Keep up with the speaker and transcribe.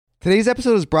Today's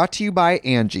episode is brought to you by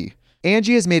Angie.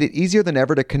 Angie has made it easier than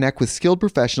ever to connect with skilled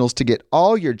professionals to get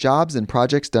all your jobs and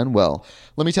projects done well.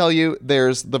 Let me tell you,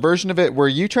 there's the version of it where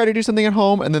you try to do something at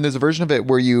home, and then there's a version of it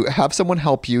where you have someone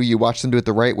help you, you watch them do it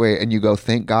the right way, and you go,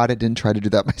 thank God I didn't try to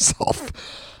do that myself.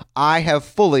 I have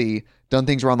fully done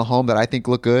things around the home that I think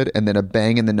look good, and then a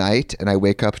bang in the night, and I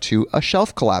wake up to a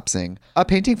shelf collapsing, a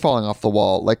painting falling off the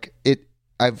wall.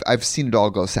 I've seen it all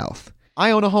go south.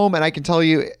 I own a home, and I can tell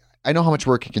you, I know how much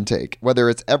work it can take. Whether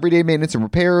it's everyday maintenance and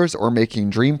repairs or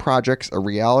making dream projects a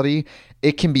reality,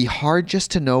 it can be hard just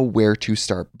to know where to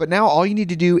start. But now all you need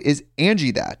to do is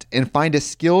Angie that and find a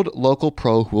skilled local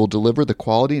pro who will deliver the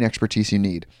quality and expertise you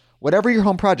need. Whatever your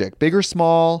home project, big or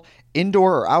small,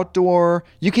 indoor or outdoor,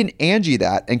 you can Angie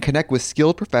that and connect with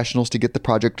skilled professionals to get the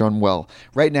project done well.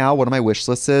 Right now, one of my wish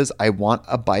lists is I want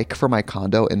a bike for my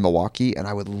condo in Milwaukee, and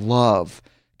I would love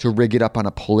to rig it up on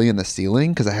a pulley in the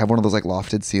ceiling because I have one of those like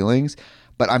lofted ceilings,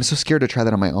 but I'm so scared to try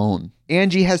that on my own.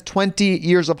 Angie has 20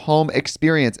 years of home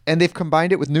experience, and they've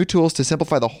combined it with new tools to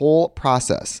simplify the whole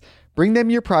process. Bring them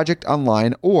your project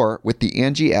online or with the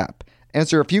Angie app.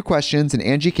 Answer a few questions and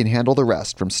Angie can handle the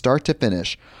rest from start to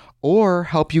finish, or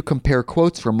help you compare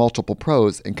quotes from multiple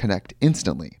pros and connect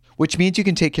instantly, which means you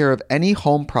can take care of any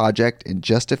home project in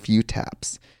just a few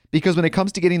taps. Because when it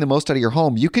comes to getting the most out of your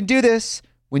home, you can do this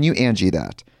when you Angie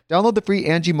that. Download the free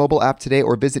Angie mobile app today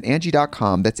or visit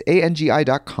Angie.com. That's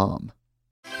ANGI.com.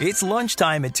 It's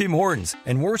lunchtime at Tim Hortons,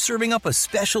 and we're serving up a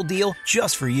special deal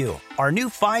just for you. Our new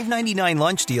 $5.99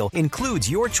 lunch deal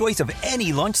includes your choice of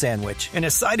any lunch sandwich and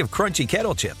a side of crunchy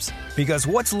kettle chips. Because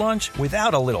what's lunch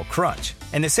without a little crunch?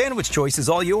 And the sandwich choice is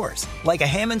all yours, like a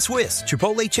ham and Swiss,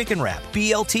 Chipotle chicken wrap,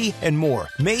 BLT, and more,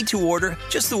 made to order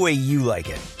just the way you like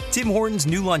it. Tim Hortons'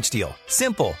 new lunch deal.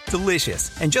 Simple,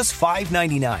 delicious, and just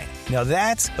 $5.99. Now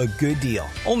that's a good deal.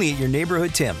 Only at your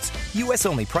neighborhood Tim's. U.S.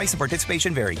 only. Price and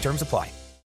participation vary. Terms apply.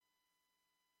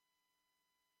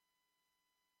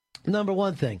 Number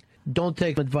one thing, don't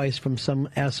take advice from some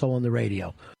asshole on the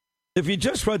radio. If you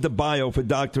just read the bio for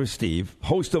Dr. Steve,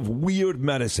 host of Weird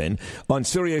Medicine on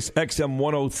Sirius XM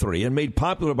 103 and made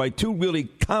popular by two really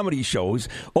comedy shows,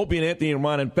 Opie and Anthony and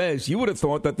Ron and Fez, you would have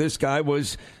thought that this guy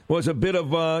was a bit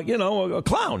of, a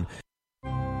clown.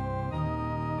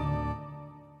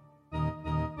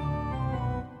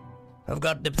 I've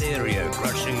got diphtheria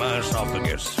crushing my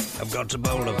esophagus. I've got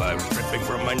Ebola virus dripping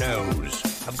from my nose.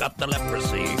 I've got the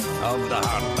leprosy of the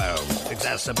heart valve,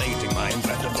 exacerbating my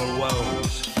incredible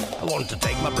woes. I want to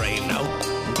take my brain out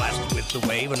and blast it with the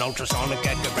wave, an ultrasonic,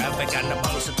 echographic, and a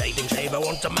pulsating shave. I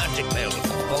want a magic pill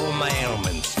for all my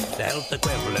ailments, the health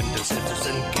equivalent of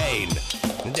Citizen Kane.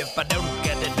 And if I don't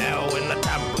get it now in the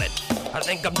tablet, I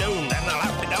think I'm doomed and I'll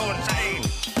have to go insane.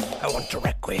 I want a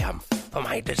requiem for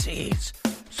my disease,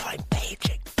 so I'm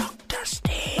paging Dr.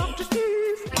 Steve. Dr. Steve.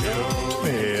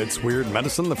 It's Weird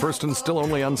Medicine, the first and still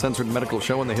only uncensored medical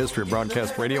show in the history of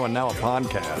broadcast radio, and now a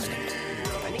podcast.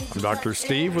 I'm Dr.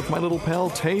 Steve with my little pal,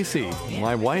 Tacey,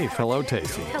 my wife. Hello,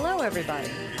 Tacey. Hello, everybody.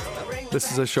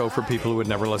 This is a show for people who would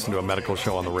never listen to a medical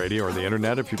show on the radio or the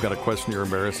internet. If you've got a question you're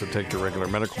embarrassed to take to your regular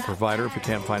medical provider, if you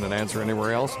can't find an answer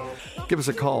anywhere else, give us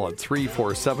a call at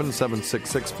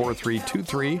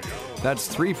 347-766-4323. That's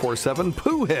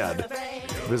 347-POOHEAD.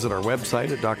 Visit our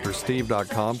website at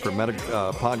drsteve.com for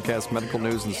podcast, medical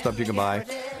news, and stuff you can buy.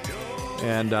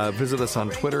 And visit us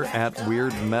on Twitter at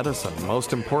Weird Medicine.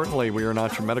 Most importantly, we are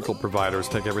not your medical providers.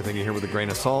 Take everything you hear with a grain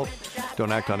of salt.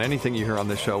 Don't act on anything you hear on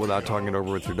this show without talking it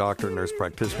over with your doctor, nurse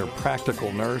practitioner,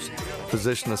 practical nurse,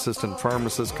 physician assistant,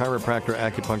 pharmacist, chiropractor,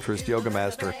 acupuncturist, yoga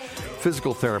master,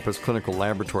 physical therapist, clinical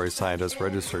laboratory scientist,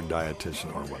 registered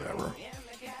dietitian, or whatever.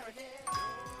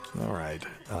 All right.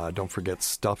 Don't forget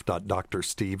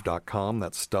stuff.drsteve.com.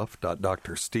 That's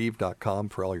stuff.drsteve.com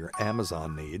for all your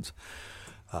Amazon needs.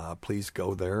 Please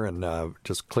go there and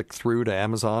just click through to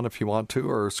Amazon if you want to,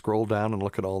 or scroll down and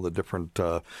look at all the different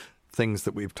things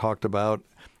that we've talked about,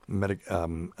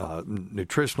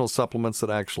 nutritional supplements that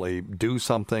actually do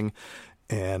something,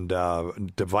 and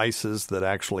devices that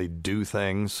actually do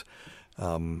things.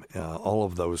 All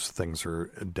of those things are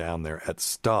down there at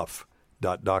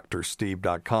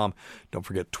stuff.drsteve.com. Don't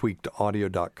forget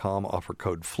tweakedaudio.com. Offer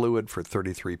code FLUID for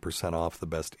 33% off the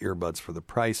best earbuds for the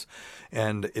price.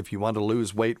 And if you want to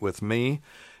lose weight with me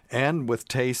and with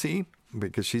Tacey,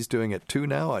 because she's doing it too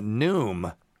now, at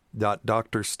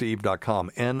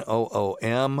noom.drsteve.com.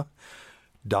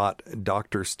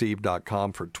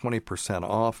 noom.drsteve.com for 20%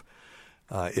 off.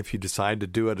 If you decide to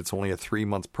do it, it's only a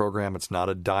 3-month program. It's not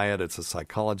a diet. It's a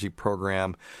psychology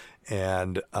program.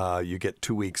 And you get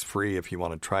 2 weeks free if you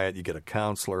want to try it. You get a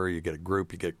counselor. You get a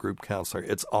group. You get group counselor.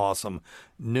 It's awesome.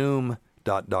 Noom.drsteve.com.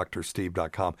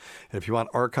 shop.drsteve.com. And if you want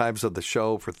archives of the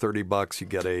show for $30, you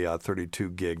get a 32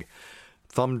 gig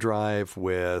thumb drive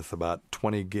with about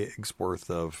 20 gigs worth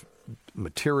of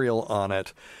material on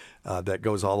it that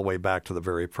goes all the way back to the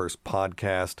very first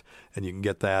podcast. And you can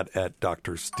get that at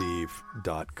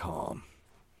drsteve.com.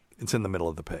 It's in the middle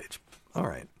of the page. All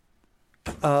right.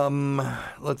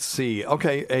 Let's see.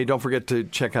 Okay. Hey, don't forget to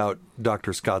check out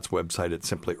Dr. Scott's website at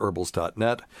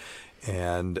simplyherbals.net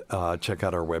and check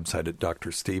out our website at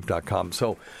drsteve.com.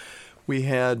 So we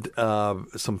had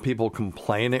some people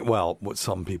complaining. Well,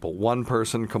 some people. One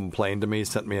person complained to me,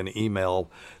 sent me an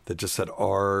email that just said,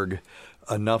 "Arg,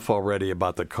 enough already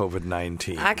about the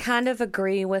COVID-19. I kind of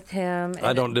agree with him.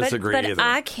 I don't disagree but either.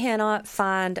 I cannot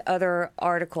find other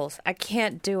articles. I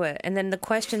can't do it. And then the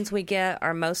questions we get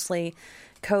are mostly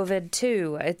COVID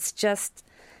too.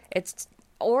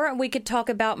 Or we could talk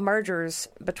about mergers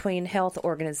between health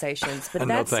organizations, but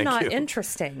that's not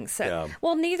interesting. So, yeah.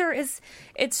 Well, neither is.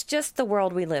 It's just the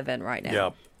world we live in right now. Yeah.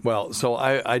 Well, so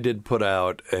I did put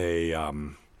out a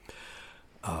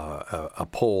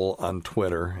poll on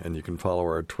Twitter, and you can follow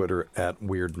our Twitter at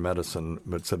Weird Medicine.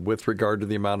 But it said, with regard to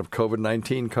the amount of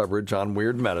COVID-19 coverage on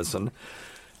Weird Medicine,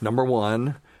 number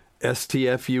 1,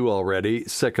 STFU already,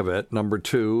 sick of it. Number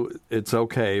 2, it's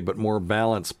okay, but more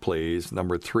balance, please.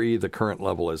 Number 3, the current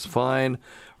level is fine.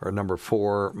 Or number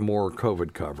 4, more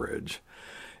COVID coverage.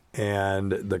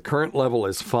 And the current level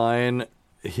is fine,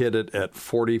 hit it at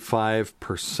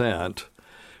 45%.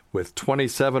 With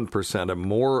 27% of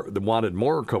more wanted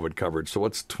more COVID coverage. So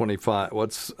what's 25?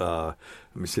 What's let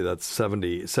me see. That's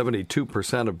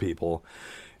 72% of people,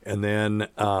 and then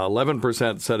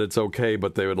 11% said it's okay,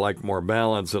 but they would like more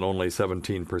balance, and only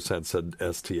 17% said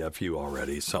STFU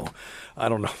already. So I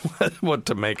don't know what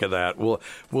to make of that.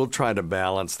 We'll try to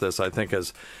balance this. I think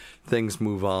as things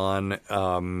move on.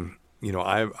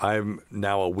 I'm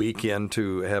now a week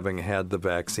into having had the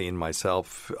vaccine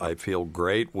myself. I feel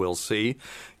great. We'll see.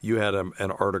 You had an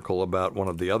article about one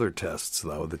of the other tests,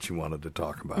 though, that you wanted to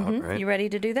talk about, right? You ready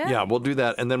to do that? Yeah, we'll do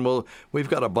that. And then we've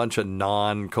got a bunch of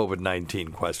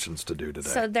non-COVID-19 questions to do today.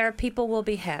 So there, people will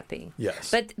be happy.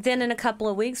 Yes. But then in a couple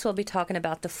of weeks, we'll be talking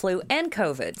about the flu and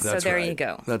COVID. That's so there right. You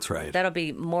go. That's right. That'll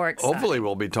be more exciting. Hopefully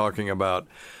we'll be talking about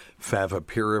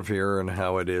favipiravir and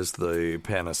how it is the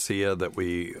panacea that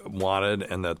we wanted,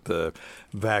 and that the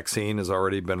vaccine has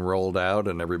already been rolled out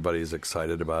and everybody's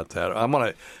excited about that.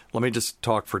 Let me just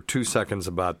talk for 2 seconds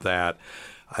about that.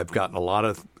 I've gotten a lot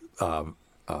of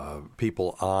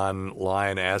people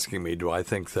online asking me, do I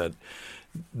think that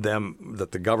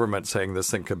the government saying this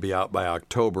thing could be out by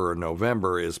October or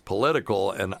November is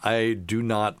political, and I do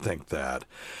not think that.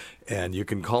 And you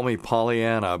can call me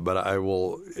Pollyanna, but I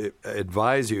will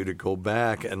advise you to go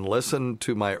back and listen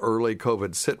to my early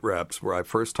COVID sit-reps where I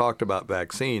first talked about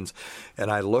vaccines.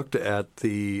 And I looked at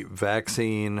the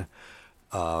vaccine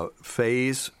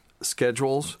phase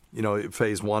schedules,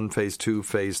 phase 1, phase 2,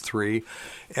 phase 3.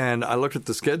 And I looked at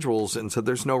the schedules and said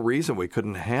there's no reason we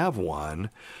couldn't have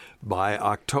one by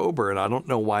October. And I don't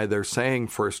know why they're saying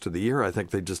first of the year. I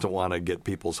think they just don't want to get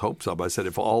people's hopes up. I said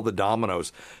if all the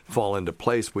dominoes fall into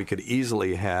place, we could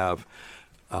easily have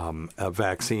a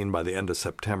vaccine by the end of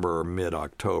September or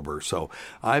mid-October. So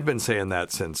I've been saying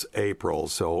that since April.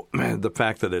 So the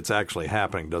fact that it's actually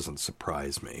happening doesn't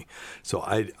surprise me. So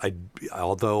I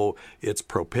although it's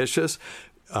propitious,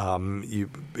 the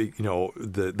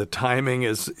timing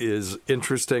is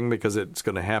interesting because it's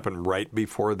going to happen right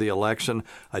before the election.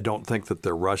 I don't think that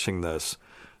they're rushing this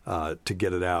to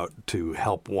get it out to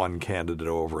help one candidate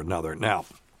over another. Now,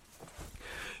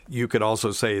 you could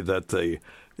also say that the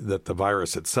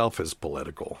virus itself is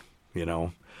political,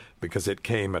 because it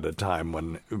came at a time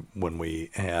when we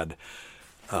had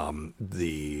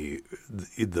the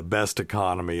best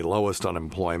economy, lowest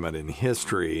unemployment in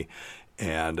history,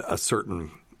 and a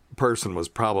certain person was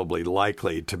probably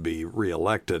likely to be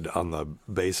reelected on the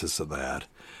basis of that.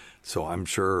 So I'm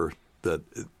sure that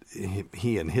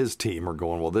he and his team are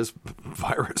going, well, this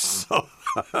virus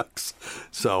sucks.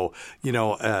 So,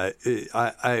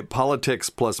 politics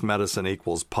plus medicine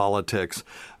equals politics.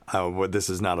 This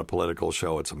is not a political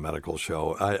show. It's a medical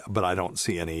show. But I don't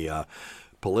see any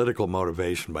political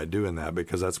motivation by doing that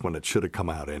because that's when it should have come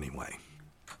out anyway.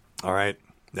 All right.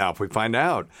 Now, if we find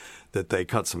out that they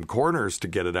cut some corners to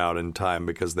get it out in time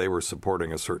because they were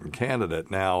supporting a certain candidate,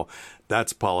 now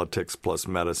that's politics plus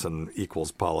medicine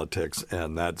equals politics,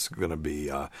 and that's going to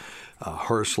be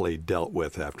harshly dealt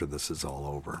with after this is all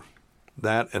over.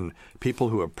 That and people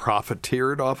who have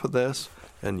profiteered off of this,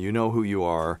 and you know who you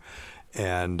are,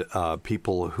 and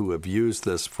people who have used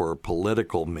this for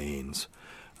political means,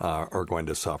 are going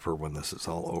to suffer when this is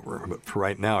all over. But for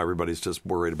right now, everybody's just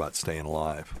worried about staying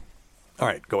alive. All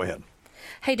right, go ahead.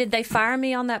 Hey, did they fire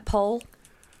me on that poll?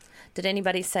 Did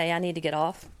anybody say I need to get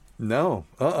off? No.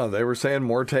 They were saying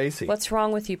more Tacey. What's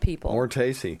wrong with you people? More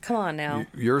Tacey. Come on now.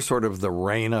 You're sort of the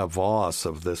Raina Voss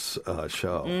of this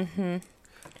show. Mm-hmm.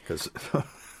 Because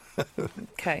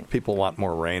okay. People want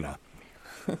more Raina.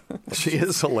 She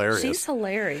is hilarious. She's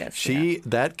hilarious.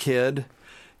 That kid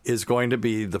is going to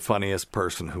be the funniest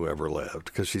person who ever lived,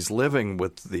 because she's living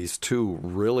with these two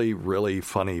really, really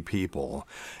funny people,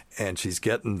 and she's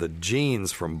getting the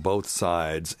genes from both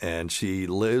sides, and she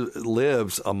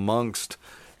lives amongst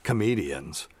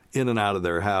comedians in and out of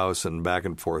their house and back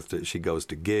and forth. She goes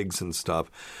to gigs and stuff.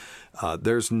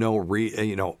 There's no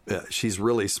she's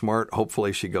really smart.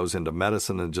 Hopefully she goes into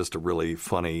medicine and just a really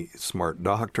funny, smart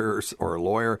doctor or a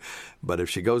lawyer. But if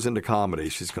she goes into comedy,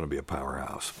 she's going to be a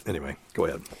powerhouse. Anyway, go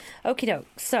ahead. Okie doke.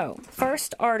 So,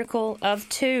 first article of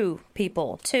two.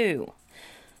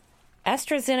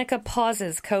 AstraZeneca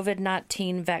pauses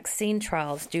COVID-19 vaccine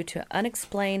trials due to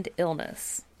unexplained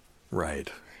illness. Right.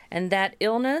 And that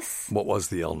illness... What was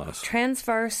the illness?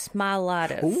 Transverse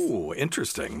myelitis. Ooh,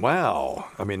 interesting. Wow.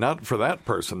 I mean, not for that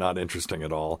person, not interesting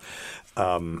at all.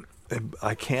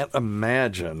 I can't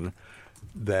imagine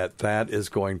that is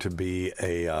going to be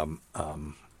an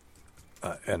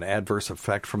adverse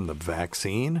effect from the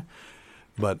vaccine.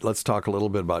 But let's talk a little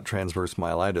bit about transverse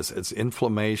myelitis. It's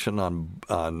inflammation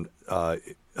on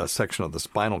a section of the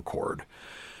spinal cord.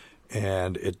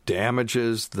 And it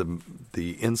damages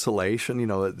the insulation. You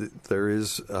know, there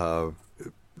is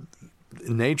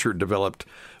nature developed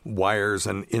wires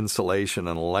and insulation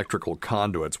and electrical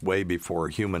conduits way before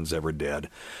humans ever did.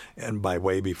 And by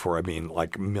way before, I mean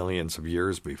like millions of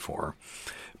years before.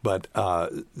 But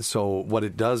so what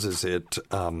it does is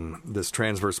this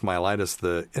transverse myelitis,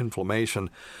 the inflammation,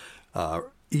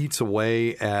 eats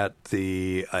away at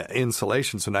the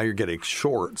insulation. So now you're getting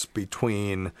shorts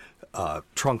between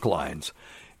trunk lines,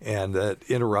 and that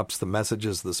interrupts the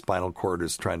messages the spinal cord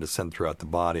is trying to send throughout the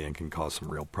body and can cause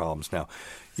some real problems. Now,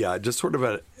 yeah, just sort of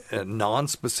a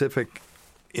non-specific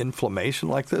inflammation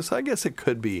like this, I guess it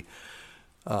could be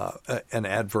an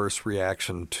adverse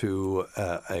reaction to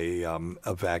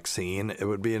a vaccine. It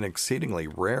would be an exceedingly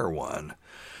rare one.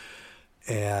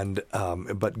 And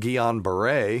but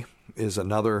Guillain-Barré is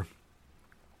another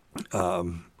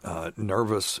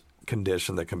nervous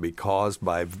condition that can be caused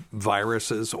by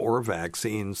viruses or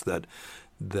vaccines that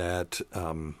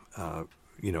are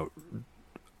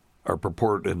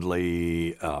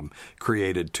purportedly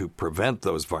created to prevent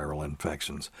those viral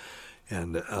infections.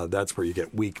 And that's where you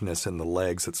get weakness in the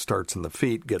legs. It starts in the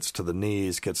feet, gets to the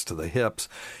knees, gets to the hips.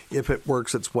 If it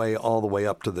works its way all the way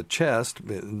up to the chest,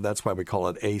 that's why we call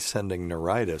it ascending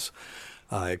neuritis.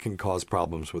 It can cause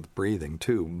problems with breathing,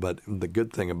 too. But the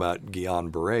good thing about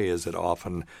Guillain-Barré is it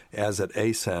often, as it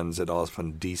ascends, it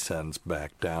often descends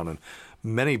back down. And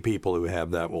many people who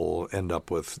have that will end up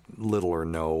with little or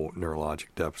no neurologic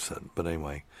deficit. But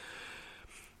anyway,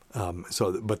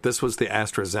 but this was the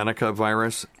AstraZeneca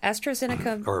virus?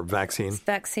 AstraZeneca or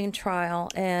vaccine trial,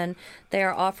 and they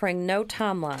are offering no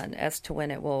timeline as to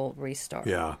when it will restart.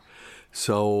 Yeah.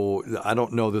 So I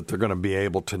don't know that they're going to be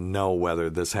able to know whether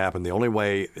this happened. The only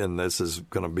way, and this is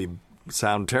going to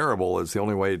sound terrible, is the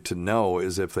only way to know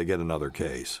is if they get another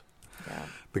case. Yeah.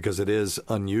 Because it is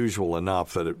unusual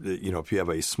enough that, if you have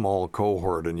a small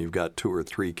cohort and you've got 2 or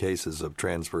 3 cases of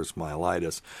transverse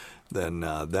myelitis, then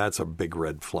that's a big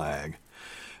red flag.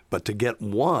 But to get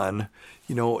one,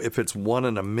 if it's 1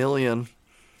 in a million,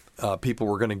 people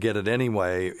were going to get it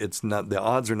anyway. It's not, the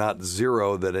odds are not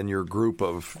zero that in your group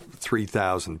of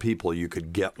 3,000 people you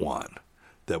could get one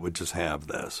that would just have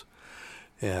this.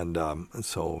 And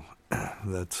so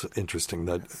that's interesting.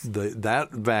 That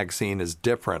vaccine is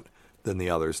different than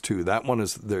the others too. That one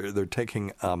is they're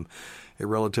taking a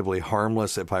relatively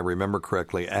harmless, if I remember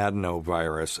correctly,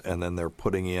 adenovirus, and then they're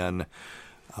putting in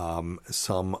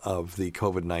some of the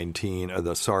COVID-19 or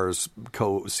the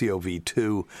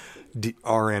SARS-CoV-2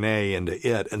 RNA into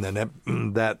it, and then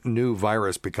that new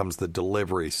virus becomes the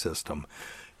delivery system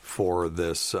for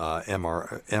this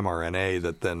mRNA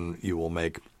that then you will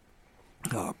make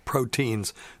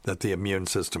proteins that the immune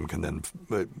system can then,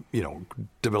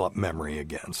 develop memory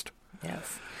against.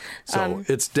 Yes. So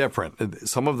it's different.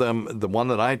 Some of them, the one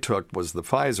that I took was the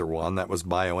Pfizer one. That was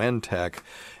BioNTech.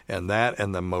 And that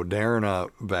and the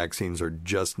Moderna vaccines are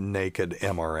just naked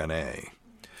mRNA.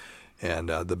 And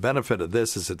the benefit of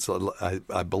this is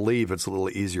I believe it's a little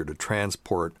easier to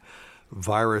transport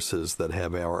viruses that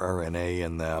have RNA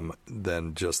in them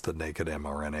than just the naked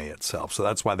mRNA itself. So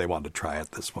that's why they wanted to try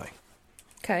it this way.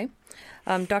 Okay.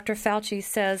 Dr. Fauci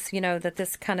says, that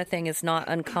this kind of thing is not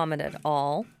uncommon at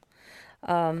all.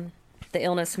 The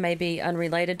illness may be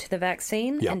unrelated to the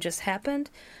vaccine and just happened,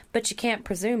 but you can't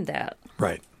presume that.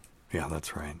 Right. Yeah,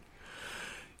 that's right.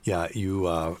 Yeah,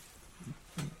 you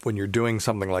when you're doing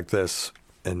something like this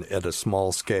and at a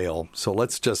small scale, so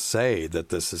let's just say that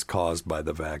this is caused by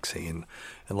the vaccine,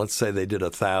 and let's say they did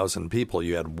 1,000 people,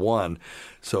 you had one.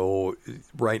 So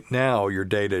right now your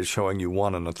data is showing you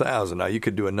 1 in 1,000. Now you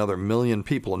could do another 1,000,000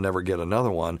 people and never get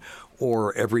another one,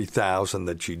 or every 1,000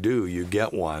 that you do, you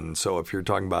get one. So if you're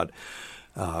talking about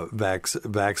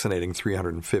vaccinating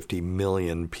 350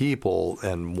 million people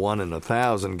and 1 in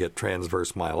 1,000 get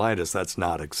transverse myelitis, that's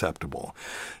not acceptable.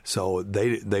 So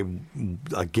they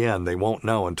won't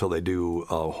know until they do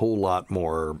a whole lot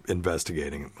more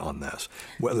investigating on this,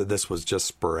 whether this was just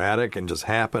sporadic and just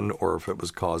happened or if it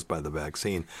was caused by the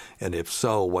vaccine. And if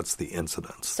so, what's the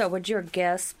incidence? So would your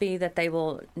guess be that they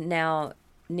will now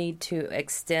need to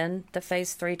extend the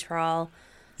phase 3 trial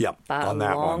by on a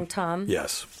that long one. time?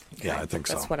 Yes. Okay. Yeah, I think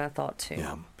so. That's what I thought too.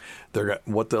 Yeah.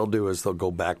 What they'll do is they'll go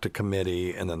back to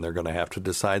committee, and then they're going to have to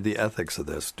decide the ethics of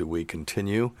this. Do we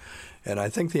continue? And I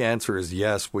think the answer is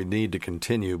yes, we need to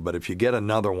continue. But if you get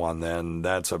another one, then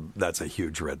that's a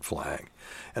huge red flag.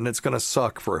 And it's going to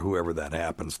suck for whoever that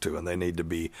happens to, and they need to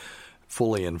be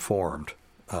fully informed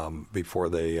before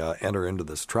they enter into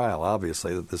this trial,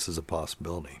 obviously, that this is a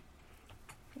possibility.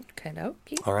 Okay,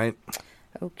 dokie. All right.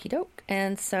 Okie doke.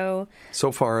 And so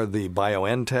far, the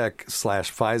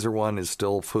BioNTech/Pfizer one is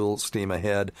still full steam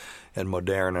ahead, and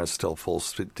Moderna is still full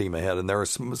steam ahead. And there are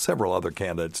several other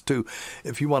candidates, too.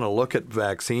 If you want to look at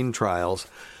vaccine trials,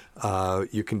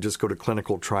 you can just go to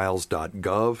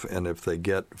clinicaltrials.gov, and if they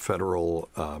get federal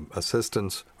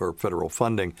assistance or federal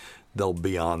funding, they'll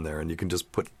be on there. And you can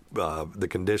just put the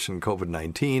condition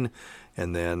COVID-19,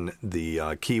 and then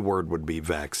the keyword would be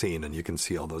vaccine, and you can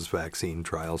see all those vaccine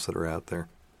trials that are out there.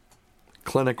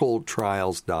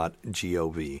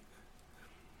 Clinicaltrials.gov.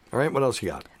 All right, what else you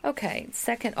got? Okay,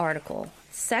 second article.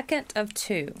 Second of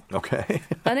 2. Okay.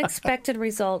 Unexpected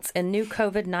results in new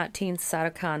COVID-19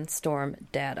 cytokine storm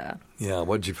data. Yeah,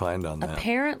 what did you find on that?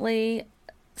 Apparently,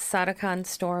 cytokine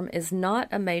storm is not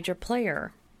a major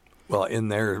player. Well, in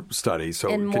their study. So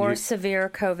in more severe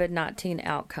COVID-19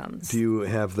 outcomes. Do you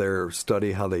have their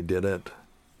study, how they did it?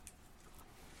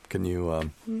 Can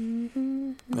you...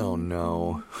 Oh,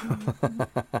 no.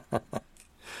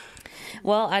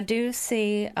 Well, I do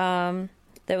see that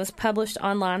was published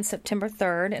online September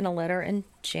 3rd in a letter in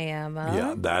JAMA.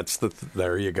 Yeah, that's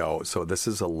there you go. So this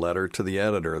is a letter to the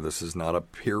editor. This is not a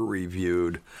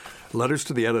peer-reviewed... Letters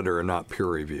to the editor are not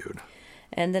peer-reviewed.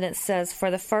 And then it says, for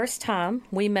the first time,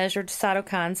 we measured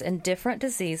cytokines in different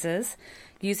diseases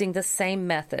using the same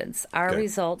methods. Our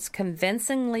results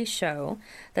convincingly show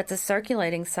that the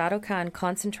circulating cytokine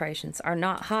concentrations are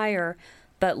not higher,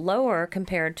 but lower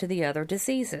compared to the other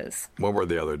diseases. What were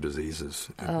the other diseases?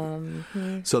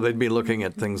 So they'd be looking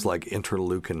at things like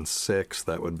interleukin-6.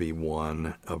 That would be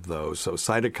one of those. So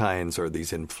cytokines are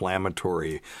these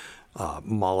inflammatory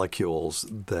molecules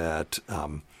that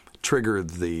trigger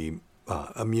the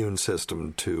immune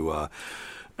system to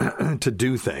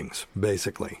do things,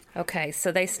 basically. Okay,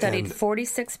 so they studied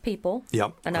 46 people.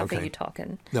 Yep. Enough of you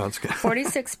talking. No, it's good.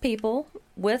 46 people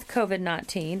with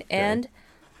COVID-19 and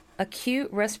acute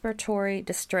respiratory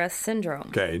distress syndrome.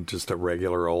 Okay, just a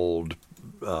regular old,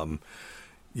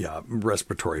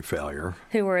 respiratory failure.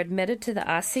 Who were admitted to the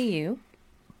ICU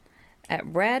at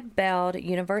Radboud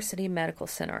University Medical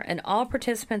Center, and all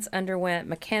participants underwent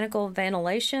mechanical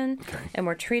ventilation and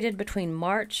were treated between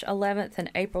March 11th and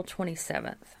April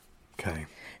 27th. Okay.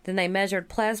 Then they measured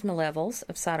plasma levels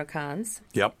of cytokines,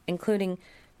 including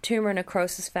tumor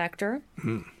necrosis factor,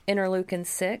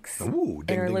 interleukin-6,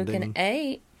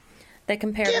 interleukin-8. They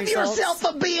compared results. Give yourself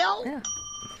a bill. Yeah.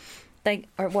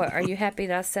 Are you happy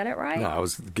that I said it right? No, I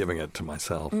was giving it to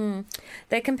myself.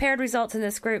 They compared results in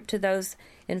this group to those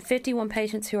in 51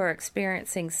 patients who are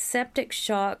experiencing septic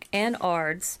shock and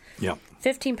ARDS.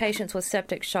 15 patients with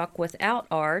septic shock without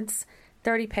ARDS,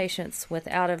 30 patients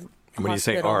without of hospital. When you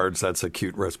say ARDS, that's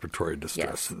acute respiratory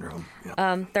distress syndrome.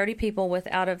 30 people with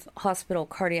out of hospital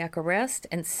cardiac arrest,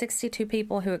 and 62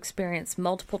 people who experienced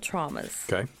multiple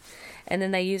traumas. Okay. And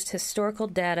then they used historical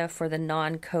data for the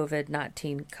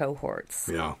non-COVID-19 cohorts.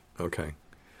 Yeah, okay.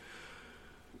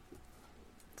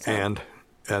 So,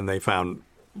 and they found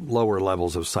lower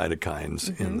levels of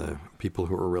cytokines in the people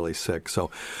who were really sick. So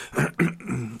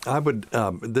I would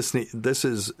this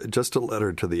is just a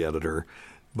letter to the editor,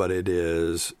 but it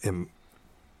is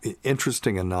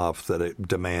interesting enough that it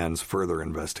demands further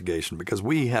investigation, because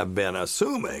we have been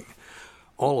assuming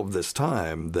all of this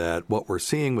time that what we're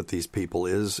seeing with these people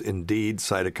is indeed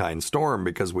cytokine storm,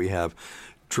 because we have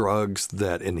drugs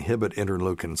that inhibit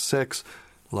interleukin-6,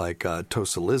 like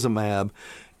tocilizumab,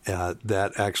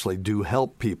 that actually do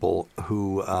help people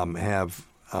who have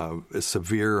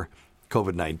severe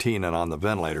COVID-19 and on the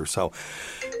ventilator. So,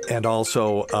 and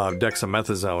also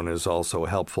dexamethasone is also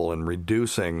helpful in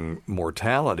reducing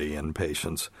mortality in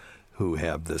patients who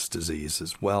have this disease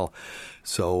as well.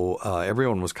 So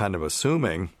everyone was kind of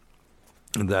assuming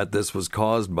that this was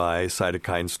caused by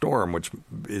cytokine storm, which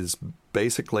is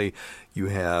basically you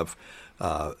have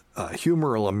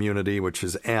humoral immunity, which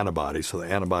is antibodies. So the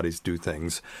antibodies do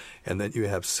things. And then you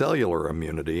have cellular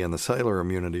immunity. And the cellular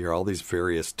immunity are all these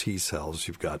various T cells.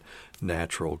 You've got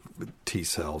natural T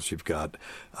cells. You've got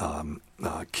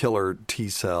killer T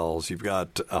cells. You've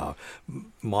got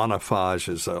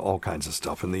monophages, all kinds of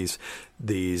stuff. And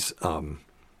these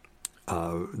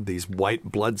white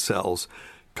blood cells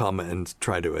come and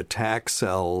try to attack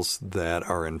cells that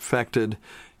are infected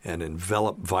and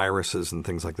envelop viruses and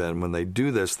things like that. And when they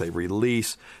do this, they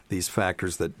release these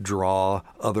factors that draw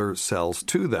other cells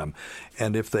to them.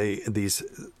 And if these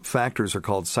factors are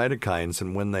called cytokines,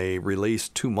 and when they release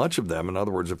too much of them, in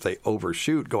other words, if they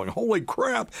overshoot, going, holy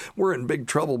crap, we're in big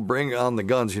trouble, bring on the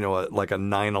guns, like a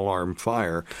 9-alarm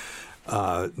fire,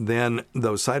 then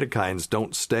those cytokines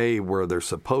don't stay where they're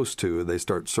supposed to. They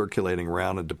start circulating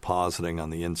around and depositing on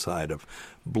the inside of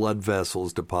blood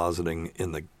vessels, depositing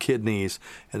in the kidneys,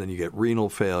 and then you get renal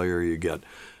failure, you get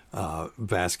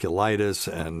vasculitis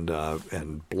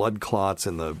and blood clots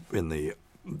in the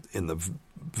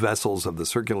vessels of the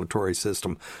circulatory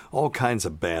system. All kinds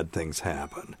of bad things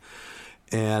happen.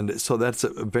 And so that's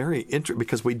a very interesting,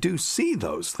 because we do see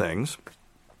those things.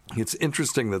 It's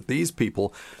interesting that these people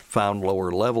found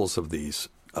lower levels of these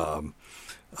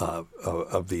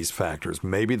factors.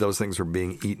 Maybe those things are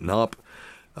being eaten up,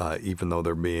 even though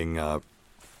they're being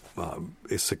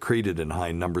secreted in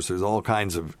high numbers. There's all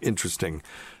kinds of interesting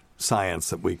science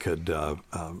that we could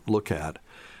look at.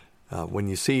 When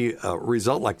you see a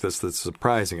result like this that's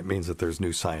surprising, it means that there's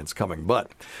new science coming. But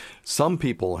some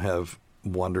people have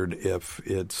wondered if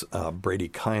it's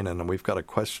bradykinin, and we've got a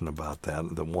question about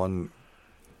that. The one.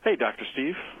 Hey, Dr.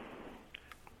 Steve.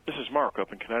 This is Mark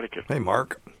up in Connecticut. Hey,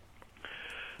 Mark.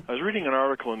 I was reading an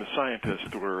article in The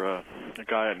Scientist where a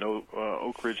guy at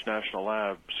Oak Ridge National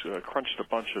Labs crunched a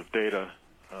bunch of data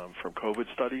from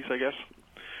COVID studies, I guess,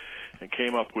 and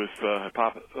came up with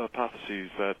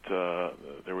hypotheses that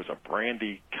there was a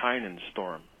bradykinin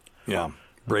storm. Yeah,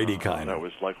 bradykinin. That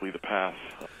was likely the path.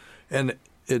 And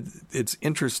it's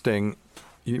interesting.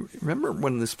 You remember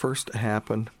when this first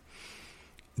happened?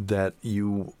 That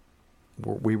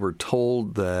we were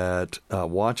told that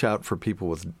watch out for people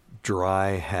with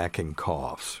dry hacking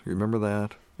coughs. You remember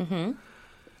that? Mm-hmm.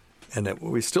 And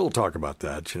we still talk about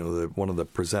that. One of the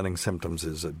presenting symptoms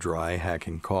is a dry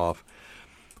hacking cough.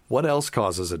 What else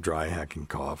causes a dry hacking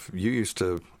cough? You used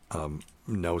to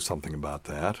know something about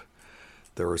that.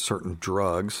 There are certain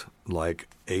drugs like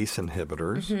ACE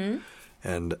inhibitors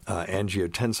and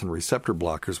angiotensin receptor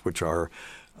blockers, which are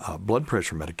blood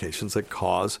pressure medications that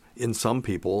cause, in some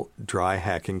people, dry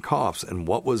hacking coughs. And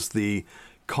what was the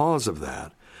cause of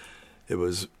that? It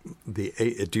was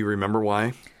do you remember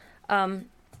why? The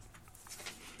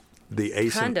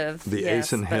ACE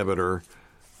inhibitor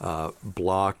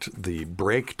blocked the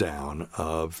breakdown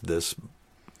of this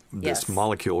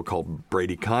molecule called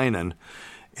bradykinin.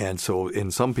 And so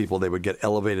in some people, they would get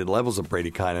elevated levels of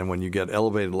bradykinin. When you get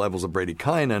elevated levels of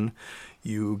bradykinin,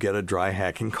 you get a dry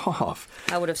hacking cough.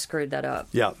 I would have screwed that up.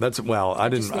 Yeah, I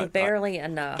didn't. Just need barely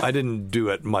enough. I didn't do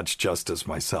it much justice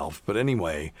myself. But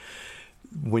anyway,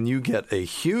 when you get a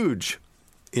huge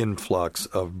influx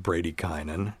of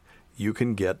bradykinin, you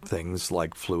can get things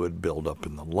like fluid buildup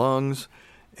in the lungs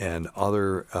and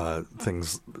other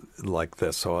things like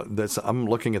this. So I'm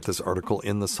looking at this article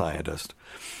in The Scientist.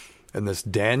 And this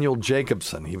Daniel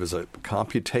Jacobson, he was a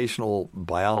computational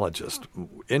biologist.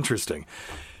 Interesting.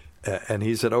 And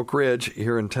he's at Oak Ridge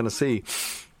here in Tennessee.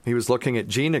 He was looking at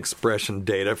gene expression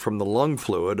data from the lung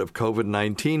fluid of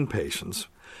COVID-19 patients.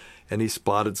 And he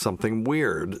spotted something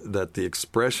weird, that the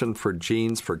expression for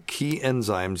genes for key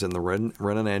enzymes in the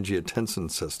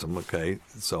renin-angiotensin system, okay,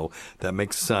 so that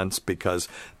makes sense because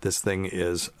this thing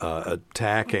is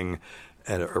attacking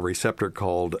a receptor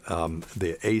called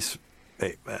the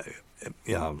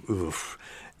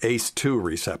ACE2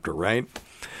 receptor, right?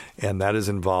 And that is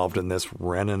involved in this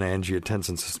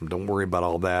renin-angiotensin system. Don't worry about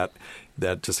all that.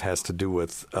 That just has to do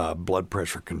with blood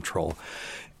pressure control.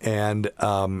 And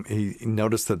he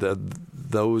noticed that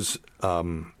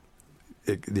the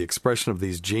expression of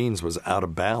these genes was out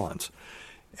of balance.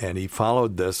 And he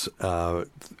followed this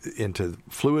into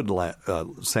fluid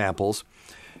samples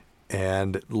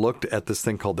and looked at this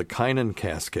thing called the kinin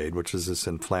cascade, which is this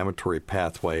inflammatory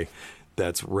pathway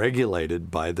that's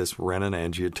regulated by this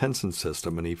renin-angiotensin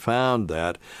system. And he found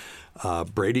that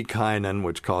bradykinin,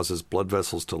 which causes blood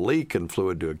vessels to leak and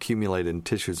fluid to accumulate in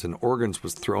tissues and organs,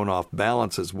 was thrown off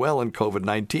balance as well in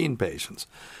COVID-19 patients.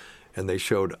 And they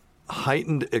showed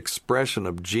heightened expression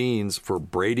of genes for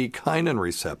bradykinin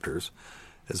receptors,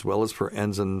 as well as for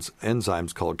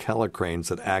enzymes called kallikreins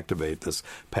that activate this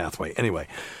pathway. Anyway,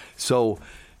 so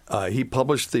he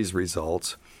published these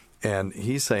results, and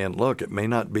he's saying, look, it may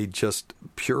not be just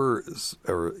pure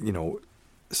or,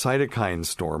 cytokine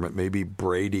storm. It may be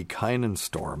bradykinin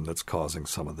storm that's causing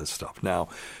some of this stuff. Now,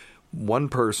 one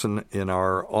person in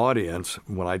our audience,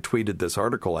 when I tweeted this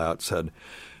article out, said,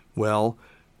 well,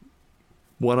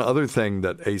 one other thing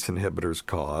that ACE inhibitors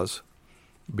cause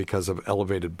because of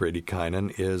elevated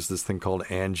bradykinin is this thing called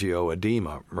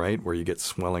angioedema, right, where you get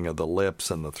swelling of the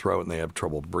lips and the throat and they have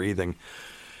trouble breathing.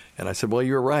 And I said, well,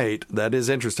 you're right. That is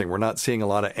interesting. We're not seeing a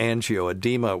lot of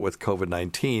angioedema with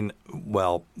COVID-19.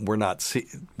 Well,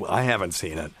 I haven't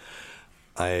seen it.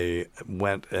 I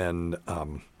went and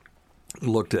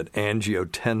looked at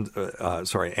angioedema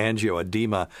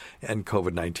and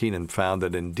COVID-19 and found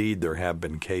that indeed there have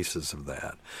been cases of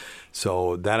that.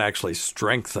 So that actually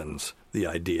strengthens the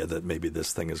idea that maybe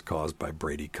this thing is caused by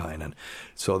bradykinin.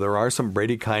 So there are some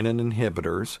bradykinin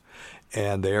inhibitors,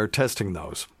 and they are testing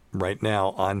those right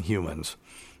now on humans.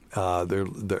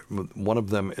 One of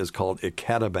them is called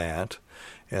icatibant,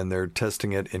 and they're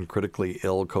testing it in critically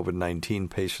ill COVID-19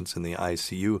 patients in the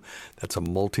ICU. That's a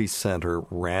multi-center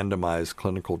randomized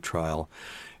clinical trial.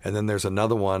 And then there's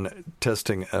another one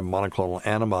testing a monoclonal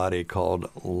antibody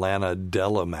called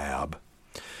lanadelumab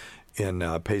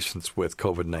in patients with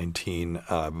COVID-19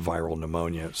 viral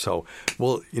pneumonia. So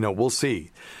we'll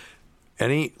see.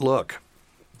 Look,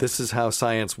 this is how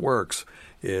science works.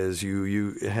 Is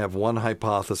you have one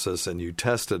hypothesis and you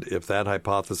test it. If that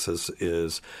hypothesis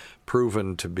is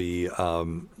proven to be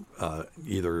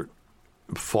either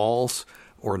false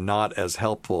or not as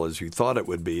helpful as you thought it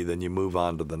would be, then you move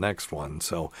on to the next one.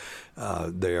 So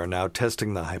they are now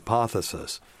testing the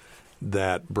hypothesis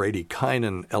that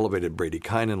elevated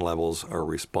bradykinin levels are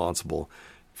responsible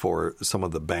for some of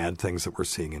the bad things that we're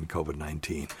seeing in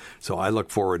COVID-19. So I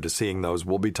look forward to seeing those.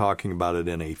 We'll be talking about it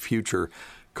in a future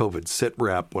COVID sit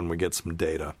rep when we get some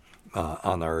data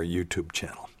on our YouTube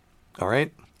channel. All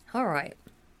right? All right.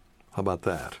 How about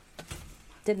that?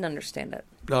 Didn't understand it.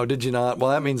 Oh, did you not? Well,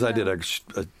 that means I did a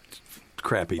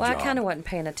crappy job. Well, I kind of wasn't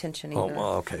paying attention either. Oh,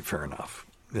 well, okay, fair enough.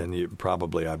 And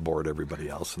I bored everybody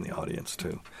else in the audience,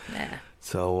 too. Nah.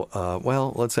 So,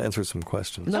 let's answer some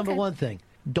questions. Number one thing,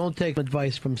 don't take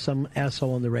advice from some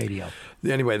asshole on the radio.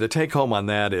 Anyway, the take home on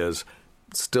that is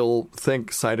still think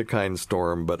cytokine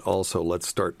storm, but also let's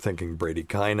start thinking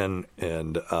bradykinin.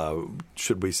 And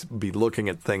should we be looking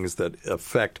at things that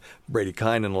affect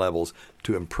bradykinin levels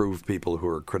to improve people who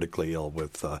are critically ill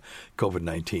with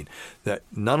COVID-19? That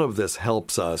none of this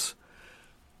helps us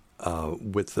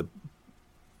with the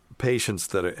patients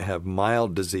that have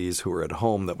mild disease who are at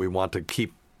home, that we want to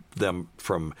keep them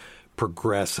from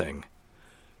progressing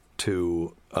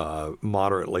to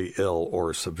moderately ill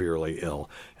or severely ill.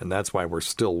 And that's why we're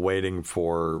still waiting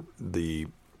for the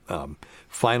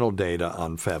final data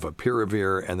on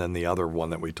favipiravir, and then the other one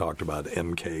that we talked about,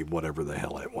 MK, whatever the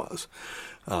hell it was.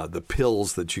 The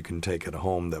pills that you can take at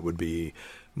home that would be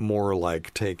more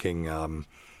like taking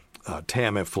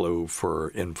Tamiflu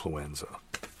for influenza,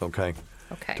 okay?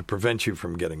 Okay. To prevent you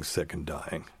from getting sick and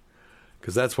dying.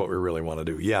 Because that's what we really want to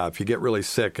do. Yeah, if you get really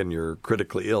sick and you're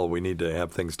critically ill, we need to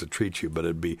have things to treat you, but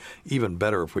it'd be even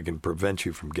better if we can prevent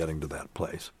you from getting to that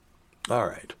place. All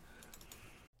right.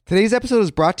 Today's episode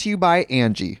is brought to you by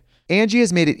Angie. Angie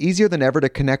has made it easier than ever to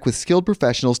connect with skilled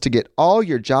professionals to get all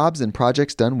your jobs and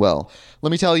projects done well.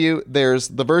 Let me tell you, there's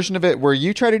the version of it where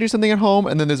you try to do something at home,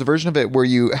 and then there's a version of it where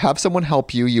you have someone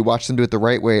help you, you watch them do it the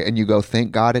right way, and you go,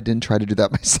 thank God I didn't try to do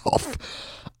that myself.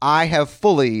 I have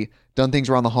fully done things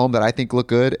around the home that I think look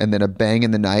good, and then a bang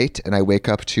in the night, and I wake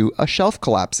up to a shelf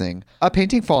collapsing, a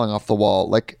painting falling off the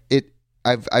wall.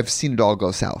 I've seen it all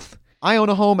go south. I own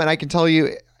a home, and I can tell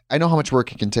you, I know how much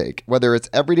work it can take. Whether it's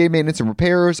everyday maintenance and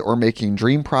repairs or making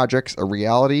dream projects a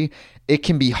reality, it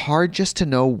can be hard just to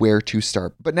know where to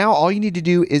start. But now all you need to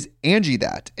do is Angie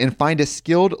that and find a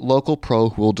skilled local pro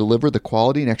who will deliver the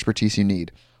quality and expertise you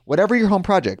need. Whatever your home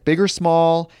project, big or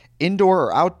small, indoor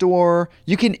or outdoor,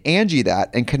 you can Angie that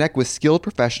and connect with skilled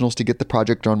professionals to get the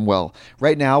project done well.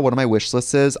 Right now, one of my wish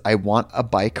lists is I want a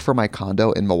bike for my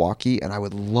condo in Milwaukee, and I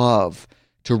would love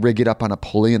to rig it up on a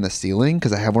pulley in the ceiling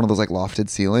because I have one of those like lofted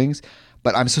ceilings.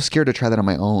 But I'm so scared to try that on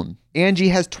my own. Angie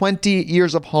has 20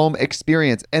 years of home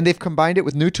experience, and they've combined it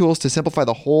with new tools to simplify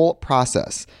the whole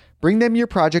process. Bring them your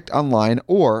project online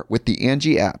or with the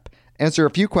Angie app. Answer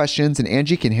a few questions and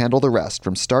Angie can handle the rest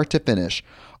from start to finish,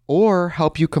 or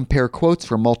help you compare quotes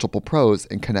from multiple pros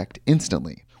and connect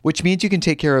instantly, which means you can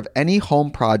take care of any home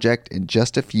project in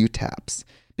just a few taps.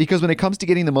 Because when it comes to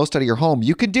getting the most out of your home,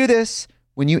 you can do this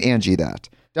when you Angie that.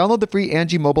 Download the free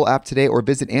Angie mobile app today or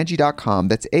visit Angie.com.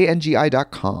 That's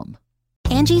ANGI.com.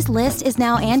 Angie's List is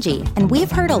now Angie, and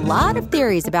we've heard a lot of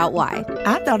theories about why.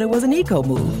 I thought it was an eco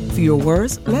move. Fewer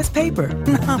words, less paper.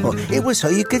 No, it was so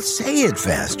you could say it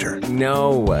faster.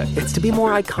 No, it's to be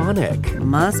more iconic.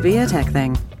 Must be a tech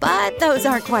thing. But those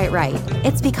aren't quite right.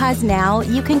 It's because now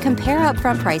you can compare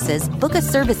upfront prices, book a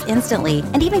service instantly,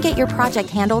 and even get your project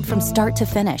handled from start to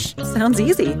finish. Sounds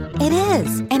easy. It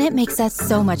is, and it makes us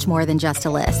so much more than just a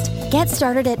list. Get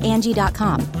started at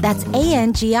Angie.com. That's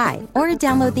ANGI, or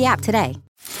download the app today.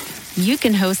 You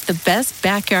can host the best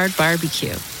backyard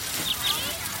barbecue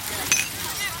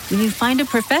when you find a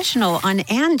professional on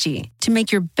Angie to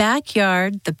make your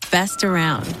backyard the best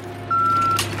around.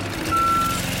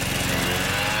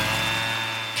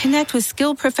 Connect with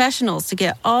skilled professionals to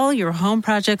get all your home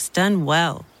projects done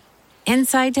well.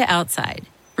 Inside to outside,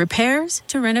 repairs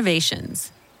to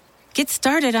renovations. Get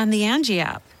started on the Angie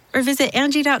app or visit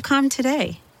Angie.com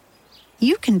today.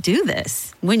 You can do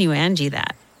this when you Angie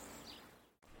that.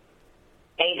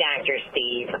 Hey, Dr.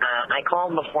 Steve. I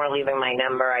called before leaving my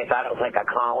number. I thought it was like a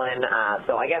call-in.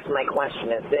 So I guess my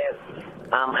question is this.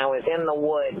 I was in the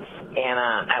woods, and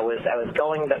I was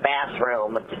going to the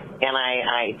bathroom, and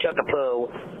I took a poo.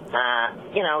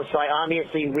 So I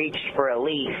obviously reached for a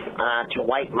leaf to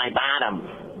wipe my bottom.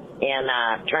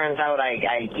 And turns out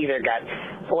I either got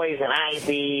poison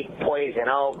ivy, poison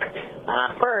oak.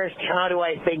 First, how do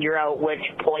I figure out which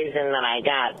poison that I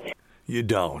got? You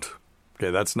don't. Okay,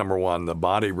 that's number one. The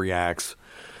body reacts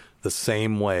the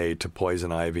same way to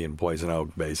poison ivy and poison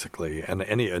oak, basically,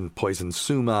 and poison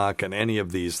sumac and any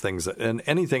of these things, and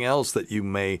anything else that you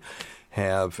may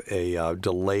have a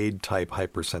delayed type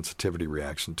hypersensitivity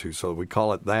reaction to. So we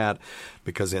call it that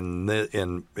because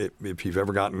if you've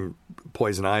ever gotten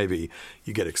poison ivy,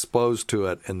 you get exposed to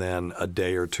it, and then a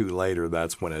day or two later,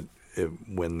 that's when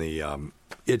when the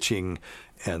itching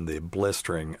and the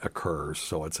blistering occurs.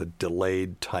 So it's a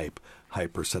delayed type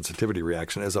hypersensitivity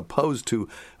reaction, as opposed to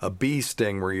a bee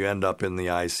sting where you end up in the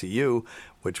ICU,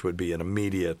 which would be an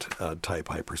immediate type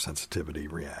hypersensitivity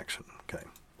reaction. Okay.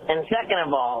 And second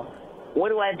of all, what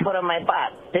do I put on my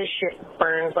butt? This shit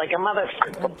burns like a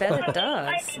motherfucker. I bet it does.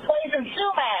 Might be poison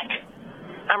sumac.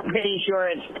 I'm pretty sure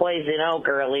it's poison oak,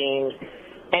 Earlene.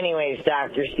 Anyways,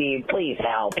 Dr. Steve, please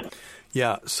help.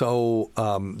 Yeah, so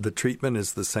the treatment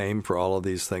is the same for all of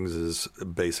these things, is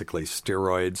basically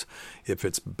steroids. If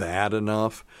it's bad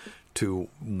enough to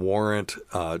warrant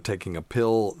taking a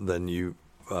pill, then you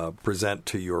present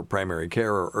to your primary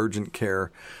care or urgent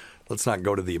care. Let's not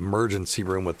go to the emergency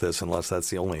room with this unless that's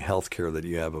the only health care that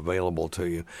you have available to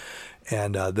you.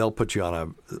 And they'll put you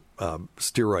on a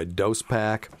steroid dose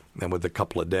pack, and with a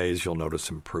couple of days, you'll notice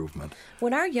improvement.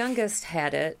 When our youngest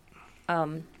had it,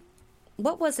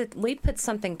 what was it? We put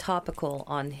something topical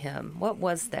on him. What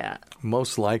was that?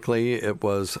 Most likely it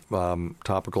was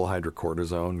topical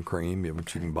hydrocortisone cream,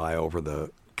 which you can buy over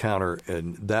the counter,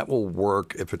 and that will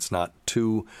work if it's not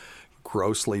too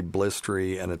grossly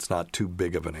blistery and it's not too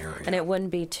big of an area. And it wouldn't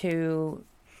be too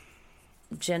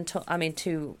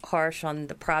too harsh on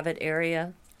the private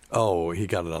area? Oh, he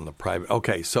got it on the private.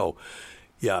 Okay, so,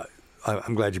 yeah,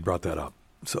 I'm glad you brought that up.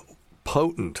 So,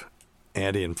 potent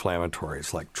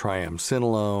anti-inflammatories like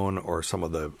triamcinolone or some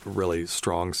of the really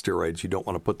strong steroids, you don't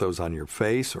want to put those on your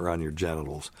face or on your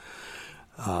genitals.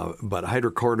 But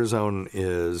hydrocortisone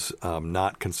is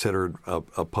not considered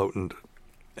a potent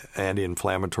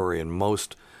anti-inflammatory, and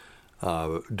most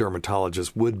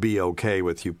dermatologists would be okay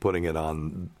with you putting it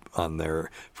on there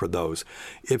for those.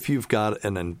 If you've got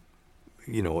an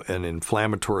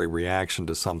inflammatory reaction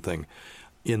to something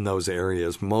in those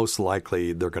areas, most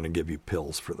likely they're going to give you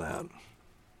pills for that.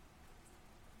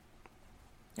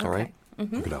 Okay. All right?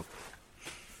 Mm-hmm. Look it up.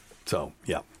 So,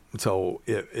 yeah. So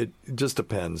it just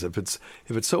depends. If it's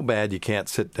so bad you can't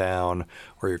sit down,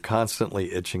 or you're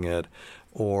constantly itching it,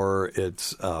 or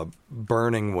it's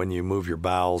burning when you move your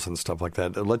bowels and stuff like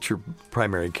that, let your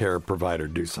primary care provider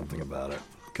do something about it.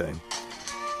 Okay.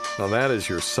 Now that is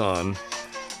your son.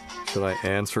 Should I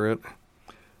answer it?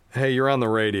 Hey, you're on the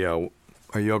radio.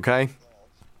 Are you okay?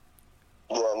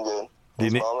 Yeah, I'm good.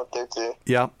 Is Mom up there too?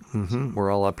 Yeah. Mm-hmm. We're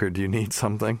all up here. Do you need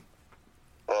something?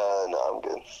 No, I'm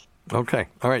good. Okay.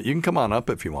 All right. You can come on up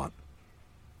if you want.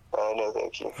 No,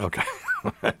 thank you. Okay.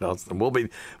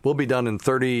 We'll be done in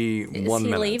 31 minutes. Is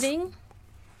he leaving?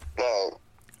 No.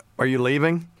 Are you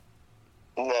leaving?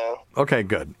 No. Okay,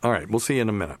 good. All right. We'll see you in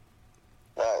a minute.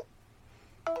 All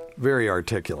right. Very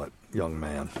articulate young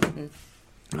man.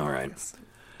 Mm-hmm. All right.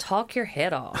 Talk your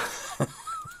head off.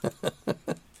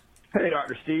 Hey,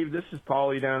 Dr. Steve. This is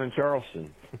Paulie down in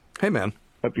Charleston. Hey, man.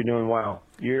 Hope you're doing well.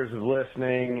 Years of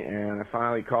listening, and I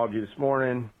finally called you this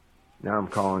morning. Now I'm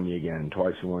calling you again,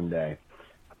 twice in one day.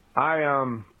 I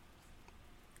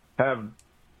have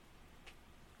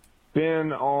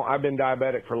been I've been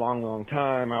diabetic for a long, long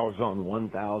time. I was on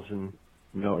 1,000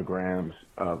 milligrams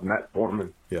of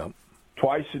metformin. Yeah.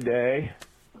 Twice a day.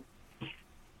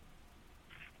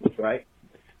 Right.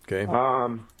 Okay.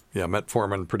 Yeah,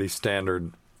 metformin, pretty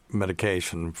standard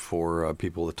medication for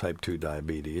people with type 2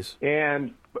 diabetes.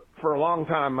 And for a long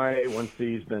time, my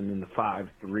A1C's been in the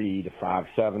 5.3 to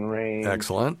 5.7 range.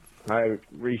 Excellent. I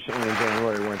recently in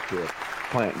January went to a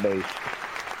plant-based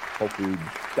whole food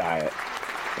diet.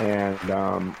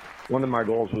 And one of my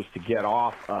goals was to get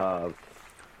off of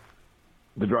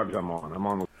the drugs I'm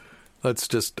on. Let's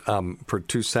just, for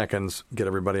 2 seconds, get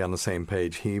everybody on the same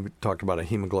page. He talked about a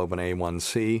hemoglobin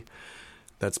A1C.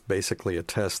 That's basically a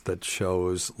test that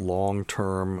shows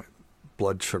long-term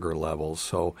blood sugar levels.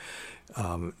 So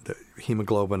the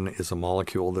hemoglobin is a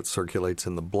molecule that circulates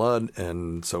in the blood,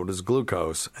 and so does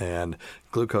glucose. And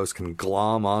glucose can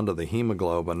glom onto the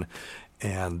hemoglobin,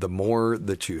 and the more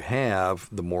that you have,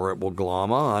 the more it will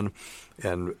glom on.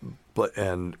 And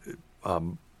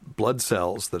blood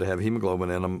cells that have hemoglobin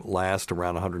in them last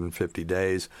around 150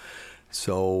 days.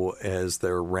 So as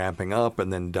they're ramping up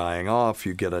and then dying off,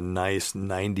 you get a nice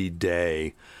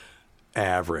 90-day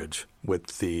average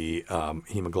with the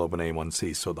hemoglobin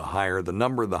A1C. So the higher the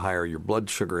number, the higher your blood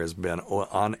sugar has been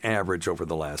on average over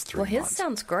the last 3 months. Well, his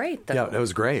sounds great, though. Yeah, it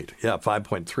was great. Yeah,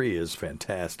 5.3 is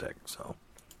fantastic. So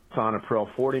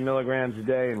Sonapril 40 milligrams a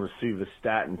day and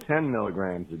Rosuvastatin 10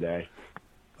 milligrams a day.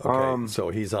 Okay, so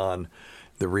he's on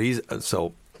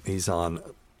he's on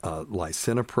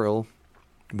lisinopril,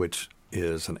 which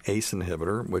is an ACE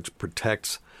inhibitor, which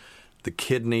protects the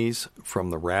kidneys from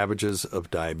the ravages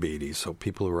of diabetes. So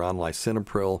people who are on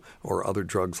lisinopril or other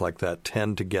drugs like that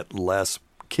tend to get less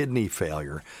kidney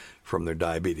failure from their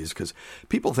diabetes, because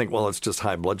people think, well, it's just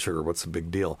high blood sugar. What's the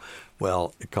big deal?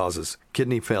 Well, it causes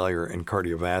kidney failure and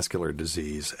cardiovascular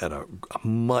disease at a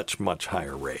much, much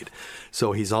higher rate.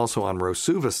 So he's also on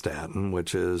rosuvastatin,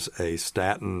 which is a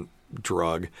statin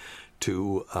drug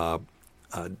to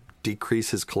decrease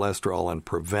his cholesterol and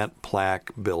prevent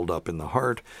plaque buildup in the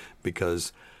heart,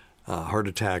 because heart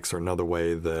attacks are another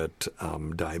way that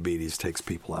diabetes takes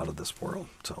people out of this world.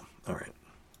 So, all right.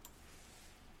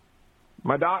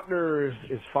 My doctor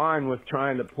is fine with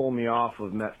trying to pull me off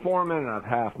of metformin. I've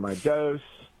half my dose,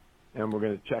 and we're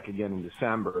going to check again in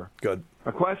December. Good.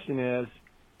 My question is,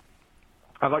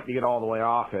 I'd like to get all the way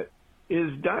off it.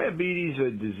 Is diabetes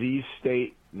a disease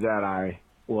state that I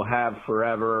will have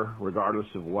forever,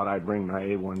 regardless of what I bring my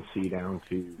A1C down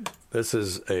to? This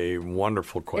is a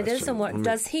wonderful question. It is.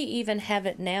 Does he even have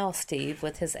it now, Steve,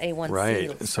 with his A1C?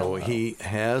 Right. So he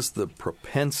has the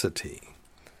propensity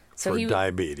for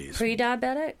diabetes.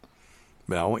 Pre-diabetic?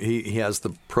 No, he has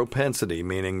the propensity,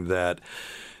 meaning that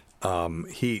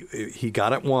he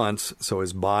got it once, so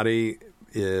his body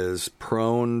is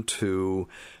prone to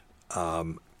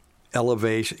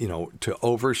elevation, to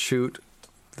overshoot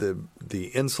the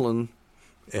insulin.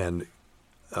 And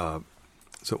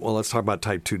let's talk about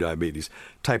type 2 diabetes.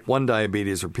 Type 1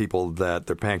 diabetes are people that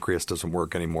their pancreas doesn't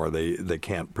work anymore. They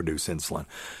can't produce insulin.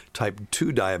 Type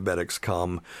 2 diabetics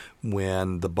come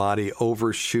when the body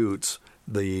overshoots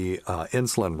the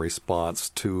insulin response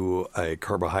to a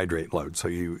carbohydrate load. So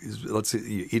let's say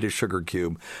you eat a sugar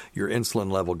cube, your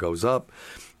insulin level goes up.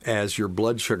 As your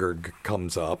blood sugar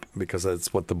comes up, because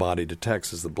that's what the body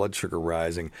detects is the blood sugar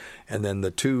rising, and then the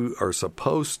two are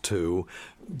supposed to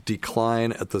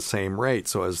decline at the same rate.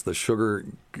 So as the sugar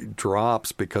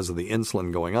drops because of the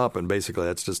insulin going up, and basically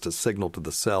that's just a signal to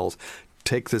the cells,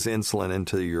 take this insulin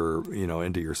into your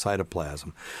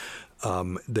cytoplasm.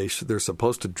 They're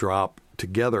supposed to drop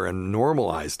together and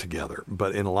normalize together,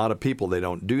 but in a lot of people they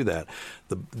don't do that.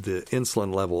 The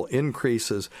insulin level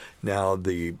increases. Now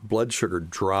the blood sugar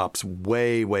drops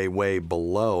way, way, way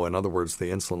below. In other words,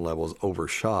 the insulin level is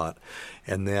overshot,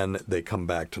 and then they come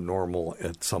back to normal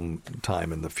at some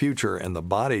time in the future, and the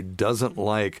body doesn't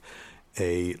like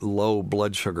a low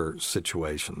blood sugar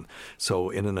situation. So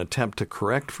in an attempt to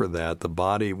correct for that, the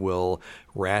body will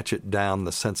ratchet down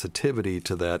the sensitivity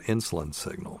to that insulin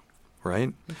signal.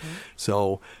 right?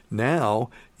 So now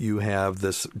you have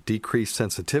this decreased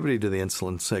sensitivity to the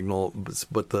insulin signal,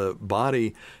 but the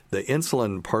body, the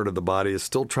insulin part of the body is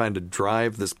still trying to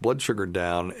drive this blood sugar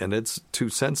down, and it's too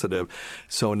sensitive.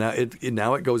 So now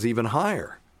it goes even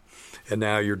higher. And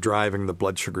now you're driving the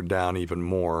blood sugar down even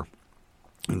more.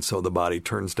 And so the body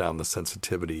turns down the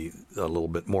sensitivity a little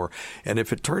bit more. And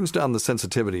if it turns down the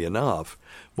sensitivity enough,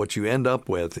 what you end up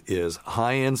with is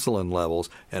high insulin levels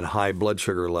and high blood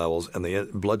sugar levels, and the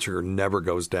blood sugar never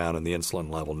goes down and the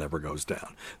insulin level never goes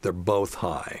down. They're both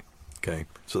high. Okay,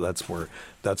 so that's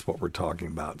what we're talking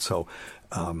about. So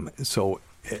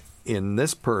in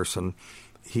this person,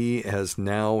 he has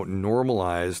now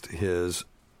normalized his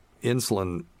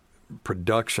insulin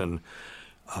production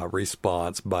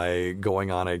response by going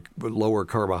on a lower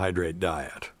carbohydrate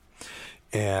diet.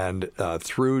 And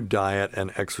through diet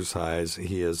and exercise,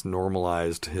 he has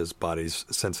normalized his body's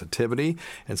sensitivity.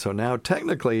 And so now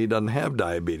technically he doesn't have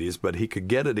diabetes, but he could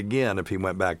get it again if he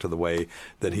went back to the way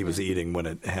that he was eating when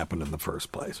it happened in the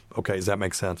first place. Okay, does that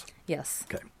make sense? Yes.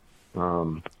 Okay.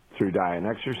 Through diet and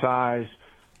exercise,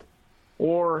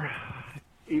 or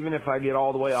even if I get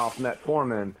all the way off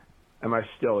metformin, am I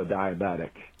still a diabetic?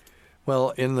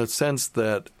 Well, in the sense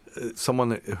that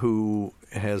someone who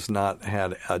has not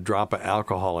had a drop of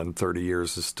alcohol in 30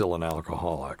 years is still an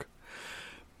alcoholic.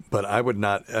 But I would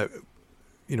not,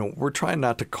 we're trying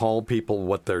not to call people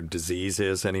what their disease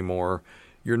is anymore.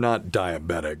 You're not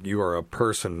diabetic. You are a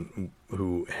person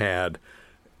who had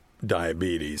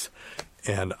diabetes.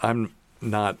 And I'm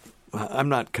not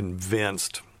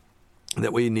convinced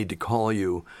that we need to call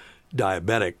you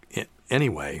diabetic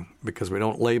anyway, because we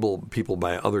don't label people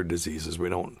by other diseases. We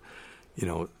don't,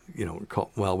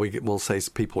 we'll say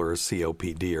people are a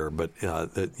COPDer, but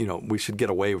we should get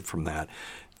away from that.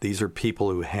 These are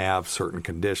people who have certain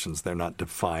conditions. They're not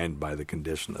defined by the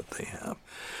condition that they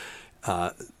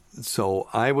have. So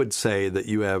I would say that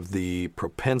you have the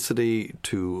propensity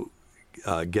to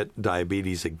get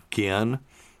diabetes again,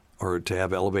 or to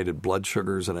have elevated blood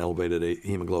sugars and elevated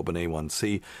hemoglobin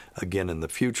A1C again in the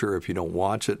future if you don't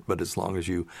watch it. But as long as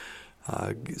you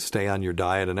stay on your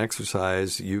diet and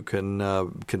exercise, you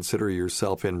can consider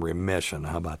yourself in remission.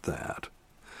 How about that?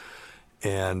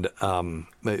 And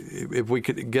if we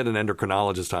could get an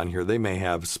endocrinologist on here, they may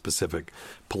have specific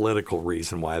political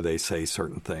reason why they say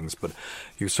certain things. But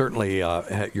you certainly,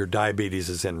 your diabetes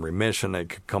is in remission. It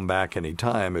could come back any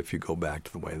time if you go back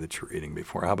to the way that you were eating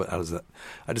before. How does that?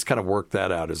 I just kind of worked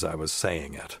that out as I was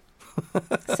saying it.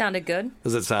 Sounded good.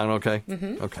 Does it sound okay?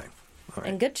 Mm-hmm. Okay. All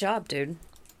right. And good job, dude.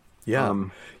 Yeah.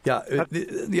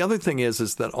 The other thing is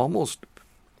that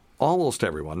almost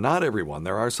everyone, not everyone,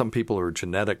 there are some people who are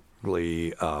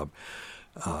genetically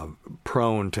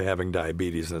prone to having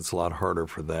diabetes, and it's a lot harder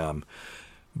for them.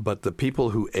 But the people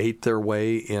who ate their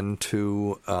way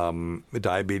into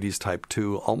diabetes type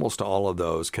 2, almost all of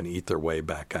those can eat their way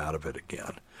back out of it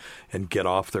again and get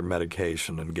off their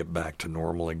medication and get back to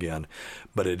normal again.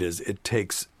 But it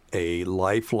takes a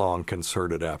lifelong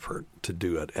concerted effort to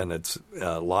do it, and it's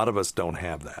a lot of us don't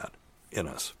have that in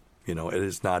us. It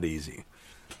is not easy.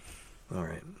 All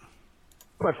right.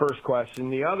 My first question.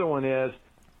 The other one is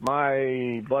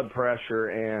my blood pressure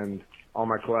and all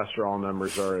my cholesterol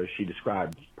numbers are, as she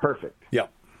described, perfect. Yeah.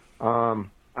 I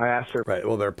asked her. Right.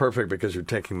 Well, they're perfect because you're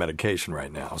taking medication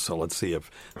right now. So let's see if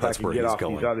that's where he's going. I can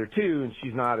get off these other two, and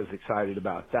she's not as excited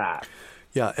about that.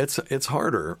 Yeah, it's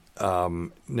harder.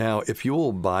 Now, if you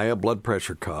will buy a blood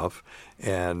pressure cuff,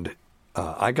 and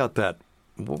I got that.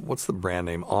 What's the brand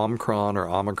name? Omicron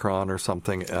or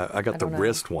something. I got the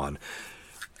wrist one.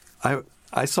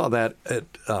 I saw that at.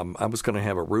 I was going to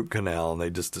have a root canal, and they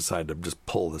just decided to just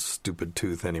pull this stupid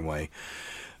tooth anyway.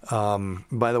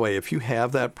 By the way, if you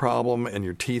have that problem and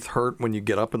your teeth hurt when you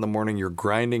get up in the morning, you're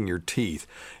grinding your teeth.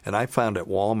 And I found at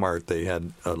Walmart they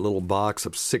had a little box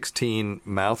of 16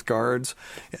 mouth guards,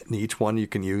 and each one you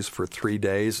can use for 3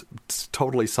 days. It's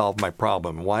totally solved my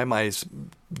problem. Why my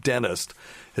dentist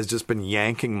has just been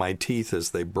yanking my teeth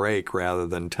as they break rather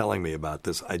than telling me about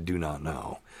this, I do not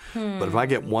know. But if I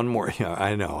get one more,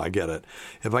 I know, I get it.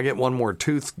 If I get one more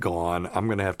tooth gone, I'm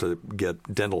going to have to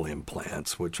get dental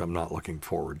implants, which I'm not looking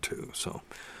forward to. So,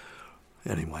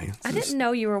 anyway. I didn't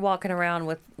know you were walking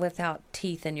around without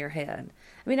teeth in your head.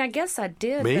 I mean, I guess I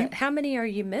did. Me? But how many are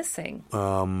you missing?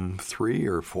 3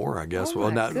 or 4, I guess.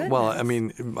 Oh, I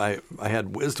mean, I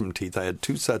had wisdom teeth. I had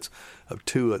 2 sets of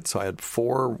 2, so I had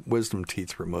 4 wisdom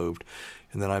teeth removed.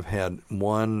 And then I've had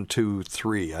 1, 2,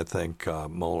 3, I think,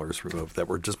 molars removed that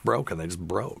were just broken. They just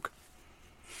broke.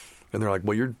 And they're like,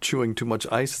 well, you're chewing too much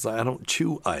ice. It's like, I don't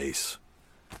chew ice.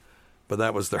 But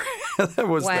that was their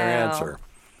their answer.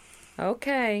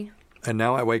 Okay. And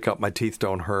now I wake up, my teeth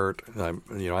don't hurt. I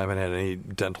haven't had any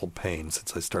dental pain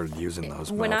since I started using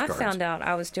those When mouth I guards. found out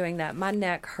I was doing that, my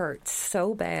neck hurt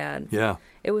so bad. Yeah.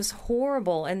 It was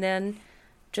horrible. And then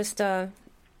just what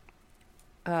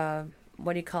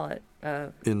do you call it?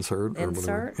 Insert or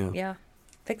Insert? whatever. Yeah.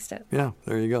 Fixed it. Yeah,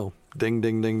 there you go. Ding,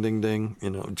 ding, ding, ding, ding.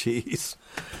 Geez.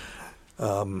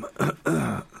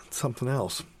 Something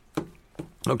else.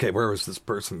 Okay, where was this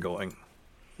person going?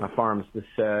 My pharmacist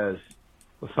says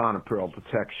Lisinopril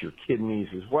protects your kidneys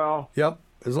as well. Yep,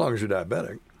 as long as you're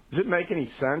diabetic. Does it make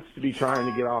any sense to be trying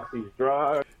to get off these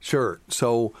drugs? Sure.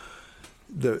 So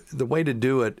the way to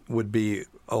do it would be,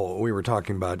 we were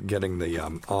talking about getting the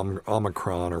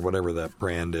Omicron or whatever that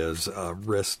brand is,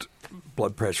 wrist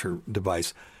blood pressure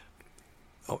device.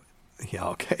 Oh, yeah,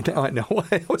 okay. Now I know why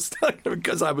I was talking,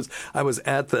 because I was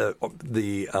at the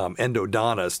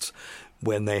endodontist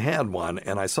when they had one,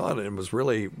 and I saw it, and it was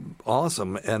really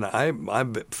awesome. And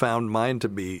I've found mine to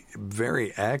be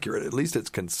very accurate. At least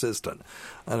it's consistent.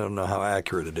 I don't know how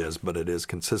accurate it is, but it is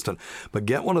consistent. But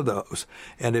get one of those,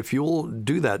 and if you'll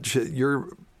do that, your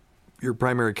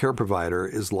primary care provider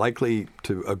is likely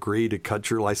to agree to cut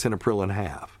your lisinopril in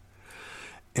half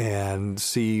and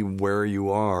see where you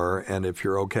are. And if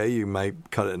you're okay, you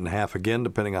might cut it in half again,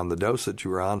 depending on the dose that you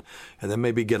were on, and then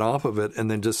maybe get off of it and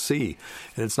then just see.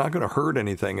 And it's not going to hurt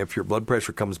anything if your blood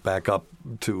pressure comes back up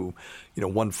to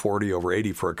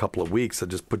 140/80 for a couple of weeks. It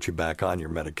just puts you back on your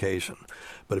medication.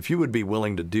 But if you would be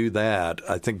willing to do that,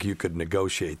 I think you could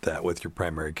negotiate that with your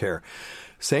primary care.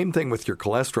 Same thing with your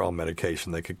cholesterol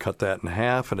medication. They could cut that in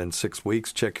half, and in 6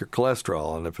 weeks, check your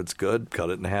cholesterol. And if it's good, cut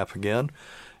it in half again,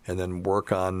 and then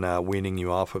work on weaning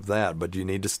you off of that. But you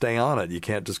need to stay on it. You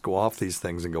can't just go off these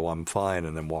things and go, I'm fine,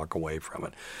 and then walk away from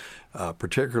it.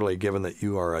 Particularly given that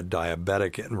you are a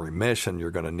diabetic in remission,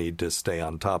 you're going to need to stay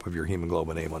on top of your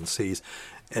hemoglobin A1Cs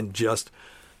and just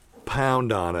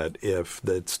pound on it if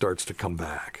it starts to come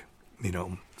back.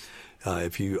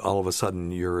 If you all of a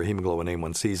sudden your hemoglobin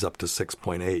A1C is up to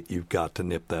 6.8, you've got to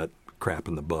nip that crap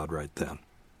in the bud right then.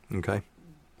 Okay?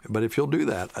 But if you'll do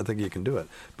that, I think you can do it.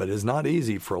 But it's not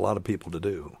easy for a lot of people to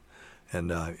do.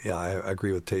 And, I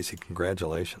agree with Tacey.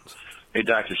 Congratulations. Hey,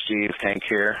 Dr. Steve, Hank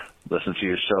here. Listen to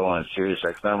your show on Sirius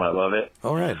XM. I love it.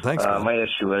 All right. Thanks, man. My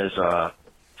issue is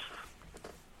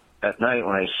at night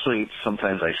when I sleep,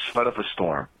 sometimes I sweat up a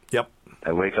storm. Yep.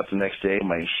 I wake up the next day,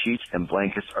 my sheets and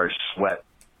blankets are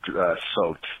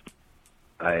sweat-soaked.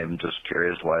 I am just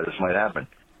curious why this might happen.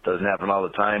 Doesn't happen all the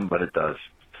time, but it does.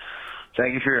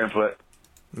 Thank you for your input.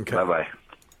 Okay. Bye-bye.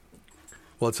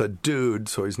 Well, it's a dude,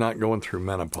 so he's not going through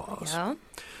menopause. Yeah.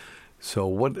 So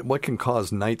what can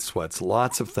cause night sweats?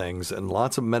 Lots of things and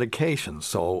lots of medications.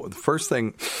 So the first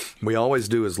thing we always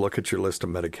do is look at your list of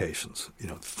medications.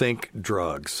 Think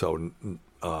drugs. So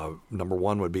number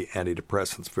one would be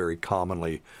antidepressants, very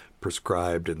commonly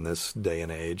prescribed in this day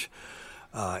and age.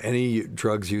 Any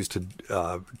drugs used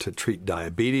to treat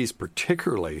diabetes,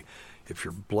 particularly if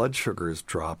your blood sugar is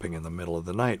dropping in the middle of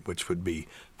the night, which would be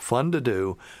fun to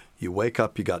do. You wake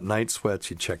up, you got night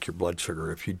sweats, you check your blood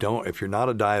sugar. If you're not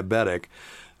a diabetic,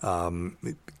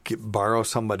 borrow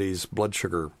somebody's blood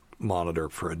sugar monitor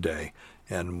for a day.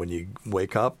 And when you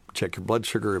wake up, check your blood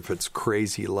sugar. If it's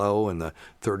crazy low in the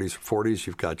 30s or 40s,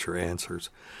 you've got your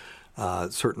answers.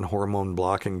 Certain hormone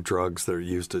blocking drugs that are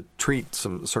used to treat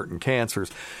some certain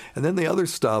cancers. And then the other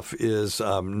stuff is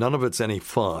none of it's any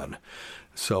fun.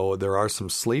 So there are some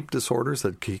sleep disorders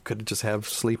that you could just have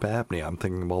sleep apnea. I'm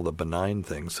thinking of all the benign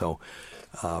things. So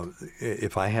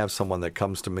if I have someone that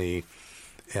comes to me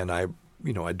and I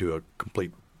do a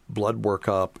complete blood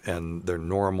workup and their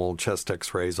normal chest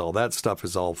x-rays, all that stuff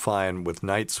is all fine with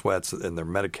night sweats and their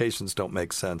medications don't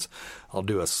make sense, I'll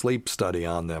do a sleep study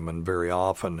on them, and very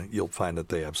often you'll find that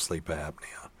they have sleep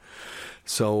apnea.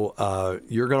 So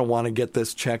you're going to want to get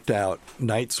this checked out.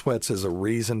 Night sweats is a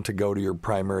reason to go to your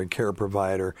primary care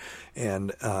provider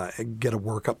and get a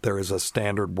workup. There is a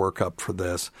standard workup for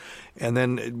this. And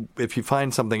then if you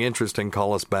find something interesting,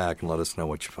 call us back and let us know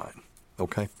what you find.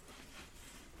 Okay?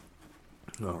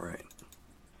 All right.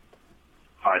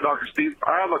 Hi, Dr. Steve.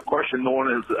 I have a question no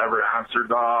one has ever answered.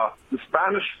 The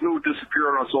Spanish flu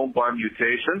disappeared on its own by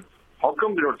mutation. How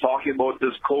come they're talking about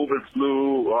this COVID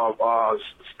flu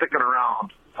sticking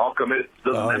around? How come it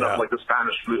doesn't end up like the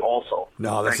Spanish flu also?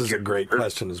 No, this is a great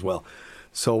question as well.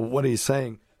 So what he's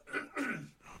saying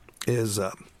is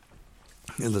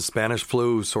the Spanish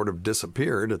flu sort of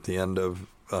disappeared at the end of,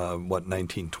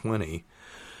 1920.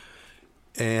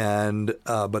 And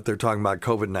but they're talking about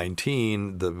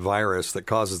COVID-19, the virus that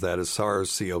causes that is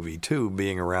SARS-CoV-2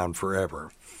 being around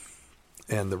forever.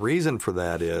 And the reason for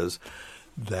that is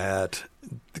that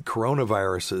the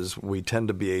coronaviruses, we tend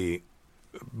to be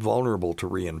vulnerable to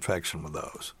reinfection with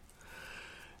those.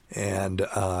 And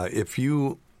if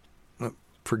you,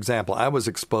 for example, I was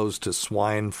exposed to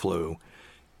swine flu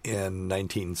in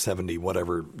 1970,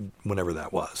 whenever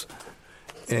that was.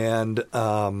 And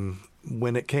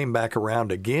when it came back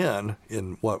around again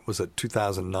in,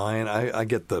 2009, I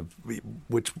get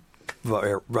which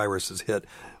viruses hit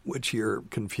which year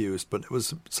confused, but it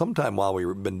was sometime while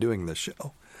we've been doing this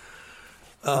show.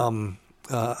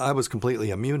 I was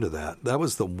completely immune to that. That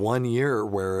was the 1 year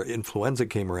where influenza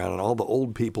came around and all the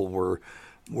old people were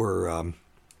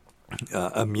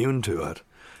immune to it.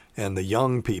 And the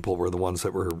young people were the ones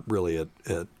that were really at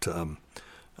the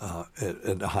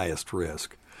highest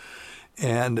risk.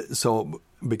 And so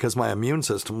because my immune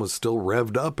system was still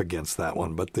revved up against that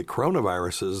one, but the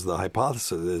coronaviruses, the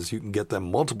hypothesis is you can get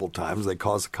them multiple times. They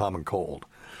cause a common cold.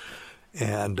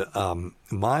 And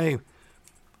my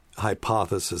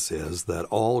hypothesis is that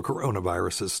all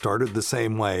coronaviruses started the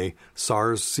same way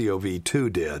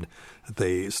SARS-CoV-2 did.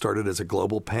 They started as a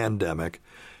global pandemic,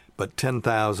 but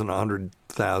 10,000,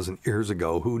 100,000 years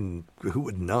ago, who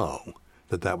would know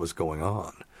that was going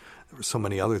on? There were so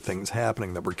many other things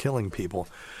happening that were killing people.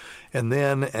 And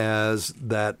then as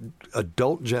that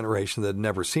adult generation that had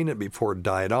never seen it before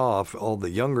died off, all the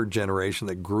younger generation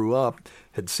that grew up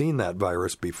had seen that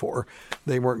virus before.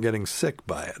 They weren't getting sick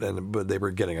by it, but they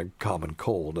were getting a common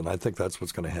cold. And I think that's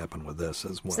what's going to happen with this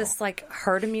as well. Is this like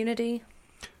herd immunity?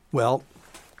 Well,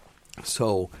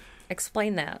 so...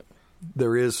 Explain that.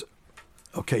 There is...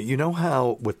 Okay, you know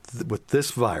how with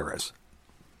this virus,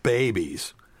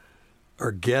 babies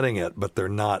are getting it, but they're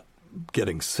not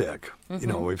getting sick. Mm-hmm. You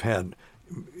know, we've had,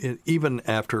 even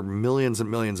after millions and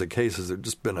millions of cases, there's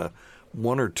just been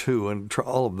one or two, and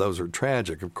all of those are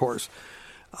tragic, of course,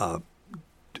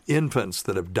 infants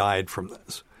that have died from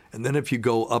this. And then if you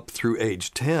go up through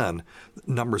age 10,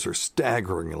 numbers are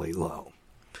staggeringly low.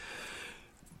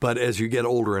 But as you get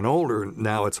older and older,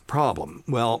 now it's a problem.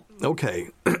 Well, okay,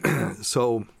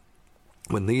 so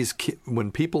when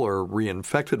people are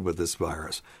reinfected with this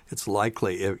virus, it's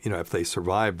likely, if they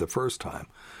survive the first time,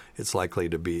 it's likely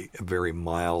to be a very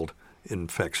mild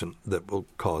infection that will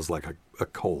cause like a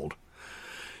cold.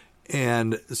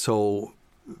 And so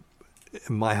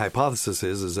my hypothesis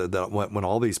is that when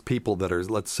all these people that are,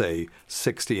 let's say,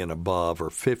 60 and above or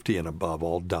 50 and above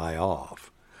all die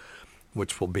off,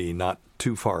 which will be not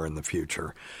too far in the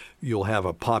future, you'll have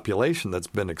a population that's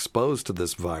been exposed to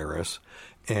this virus.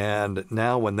 And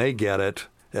now when they get it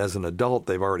as an adult,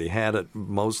 they've already had it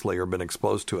mostly or been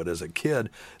exposed to it as a kid,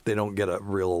 they don't get a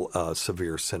real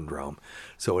severe syndrome.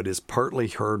 So it is partly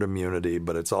herd immunity,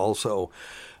 but it's also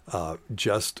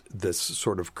just this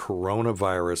sort of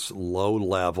coronavirus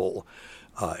low-level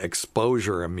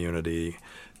exposure immunity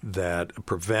that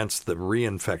prevents the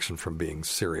reinfection from being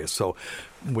serious. So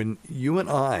when you and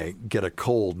I get a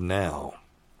cold now,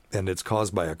 and it's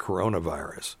caused by a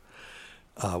coronavirus,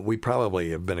 we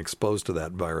probably have been exposed to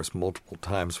that virus multiple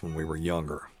times when we were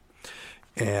younger.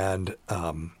 And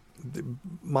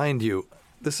mind you,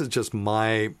 this is just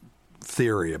my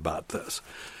theory about this.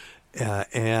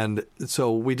 And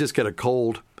so we just get a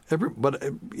cold. But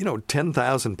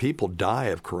 10,000 people die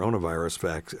of coronavirus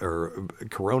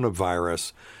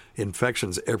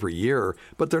infections every year,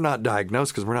 but they're not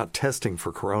diagnosed because we're not testing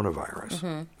for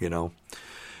coronavirus.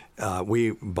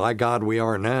 Mm-hmm. By God, we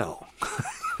are now.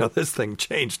 This thing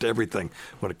changed everything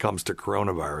when it comes to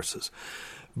coronaviruses.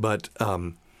 But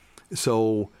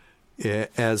so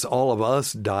as all of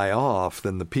us die off,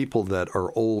 then the people that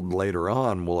are old later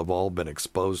on will have all been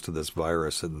exposed to this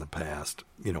virus in the past,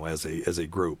 as a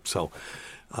group. So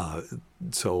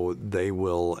they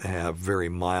will have very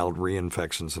mild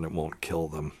reinfections and it won't kill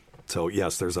them. So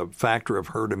yes, there's a factor of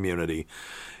herd immunity,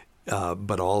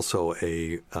 but also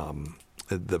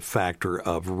the factor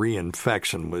of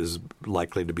reinfection was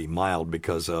likely to be mild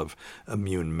because of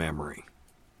immune memory.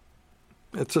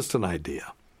 It's just an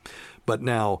idea. But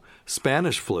now,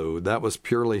 Spanish flu, that was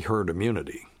purely herd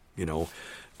immunity. Enough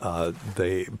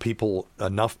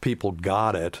people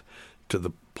got it to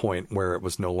the point where it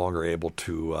was no longer able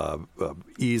to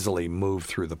easily move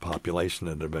through the population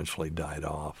and eventually died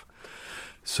off.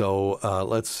 So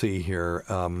let's see here.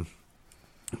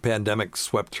 Pandemic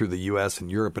swept through the U.S. and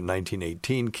Europe in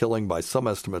 1918, killing, by some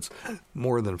estimates,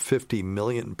 more than 50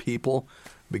 million people.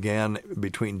 Began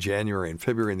between January and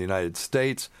February in the United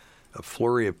States. A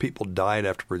flurry of people died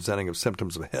after presenting of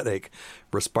symptoms of headache,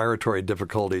 respiratory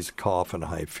difficulties, cough, and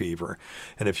high fever.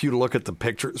 And if you look at the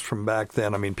pictures from back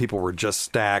then, people were just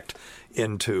stacked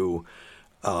into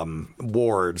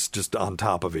wards just on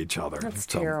top of each other. That's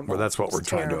terrible. Well, that's what we're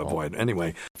trying to avoid.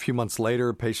 Anyway, a few months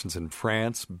later, patients in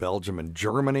France, Belgium, and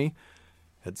Germany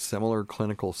had similar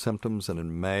clinical symptoms, and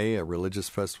in May, a religious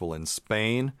festival in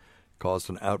Spain caused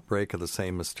an outbreak of the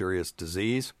same mysterious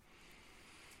disease.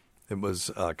 It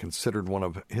was considered one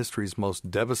of history's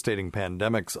most devastating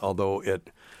pandemics, although it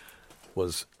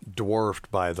was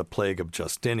dwarfed by the plague of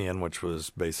Justinian, which was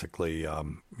basically,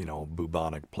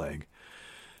 bubonic plague.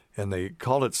 And they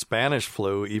called it Spanish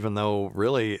flu, even though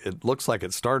really it looks like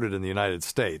it started in the United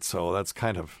States. So that's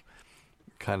kind of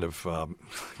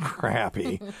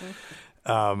crappy.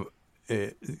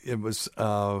 It was,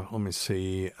 let me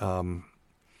see.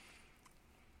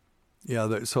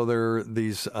 So there are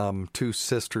these two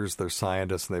sisters. They're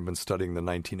scientists, and they've been studying the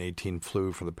 1918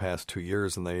 flu for the past 2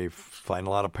 years, and they find a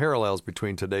lot of parallels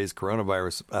between today's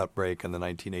coronavirus outbreak and the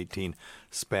 1918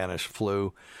 Spanish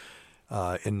flu.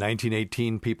 In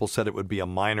 1918, people said it would be a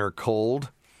minor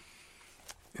cold,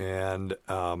 and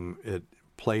it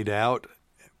played out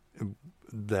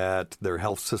that their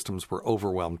health systems were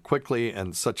overwhelmed quickly,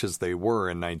 and such as they were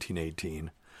in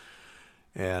 1918.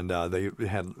 And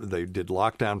they did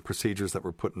lockdown procedures that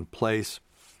were put in place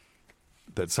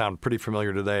that sound pretty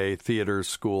familiar today. Theaters,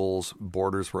 schools,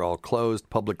 borders were all closed.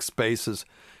 Public spaces,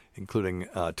 including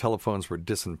telephones, were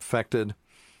disinfected.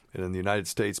 And in the United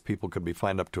States, people could be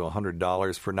fined up to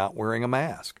 $100 for not wearing a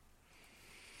mask.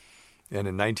 And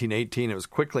in 1918, it was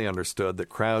quickly understood that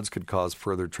crowds could cause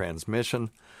further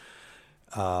transmission.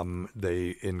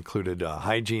 They included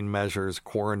hygiene measures,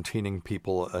 quarantining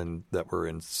people that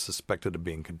were suspected of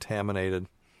being contaminated.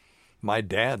 My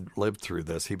dad lived through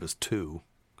this. He was 2.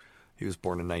 He was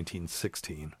born in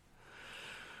 1916.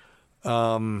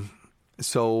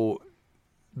 So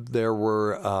there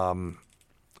were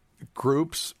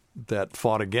groups that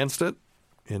fought against it.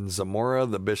 In Zamora,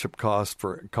 the bishop caused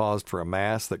for a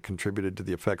mass that contributed to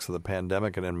the effects of the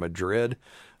pandemic. And in Madrid,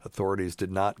 authorities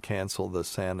did not cancel the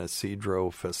San Isidro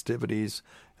festivities.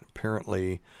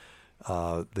 Apparently,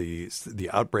 the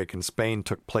outbreak in Spain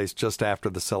took place just after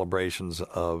the celebrations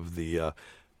of the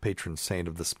patron saint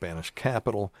of the Spanish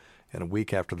capital. And a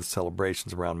week after the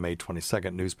celebrations, around May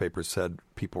 22nd, newspapers said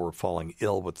people were falling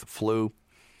ill with the flu.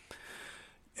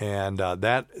 And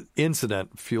that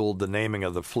incident fueled the naming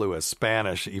of the flu as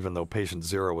Spanish, even though patient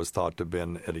 0 was thought to have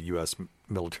been at a U.S.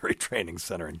 military training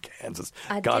center in Kansas.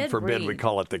 God forbid we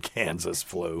call it the Kansas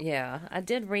flu. Yeah, I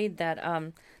did read that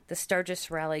the Sturgis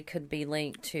rally could be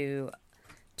linked to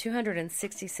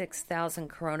 266,000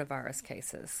 coronavirus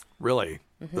cases. Really?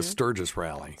 Mm-hmm. The Sturgis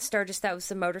rally? Sturgis, that was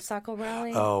the motorcycle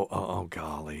rally? Oh,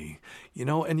 golly.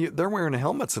 And they're wearing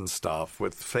helmets and stuff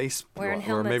with face... Wearing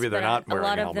helmets, or maybe they're not wearing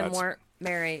helmets. A lot of them weren't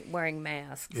wearing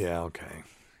masks. Yeah, okay.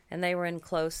 And they were in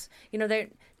close... they're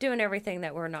doing everything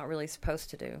that we're not really supposed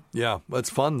to do. Yeah,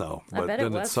 it's fun, though. But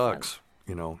then it sucks.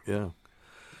 Fun. Yeah.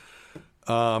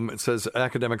 It says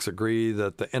academics agree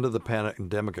that the end of the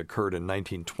pandemic occurred in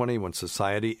 1920 when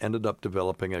society ended up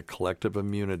developing a collective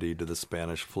immunity to the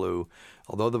Spanish flu.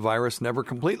 Although the virus never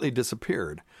completely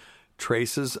disappeared,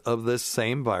 traces of this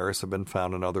same virus have been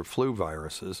found in other flu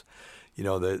viruses.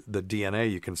 The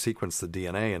DNA, you can sequence the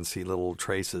DNA and see little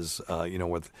traces,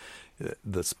 with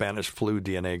the Spanish flu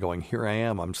DNA going, here I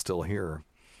am, I'm still here.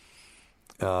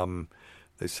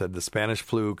 They said the Spanish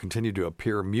flu continued to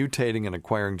appear, mutating and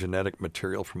acquiring genetic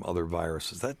material from other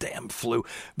viruses. That damn flu.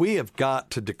 We have got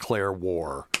to declare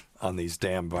war on these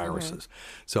damn viruses.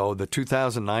 Mm-hmm. So the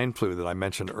 2009 flu that I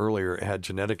mentioned earlier had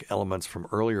genetic elements from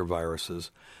earlier viruses,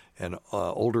 and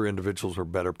older individuals were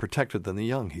better protected than the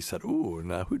young. He said, ooh,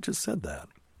 now who just said that?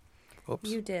 Oops.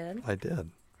 You did. I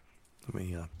did. Let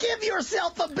me give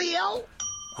yourself a bill.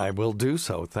 I will do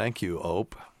so. Thank you,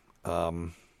 Ope.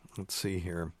 Let's see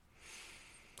here.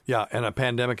 Yeah, and a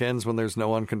pandemic ends when there's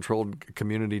no uncontrolled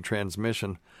community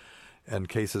transmission and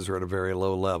cases are at a very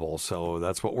low level. So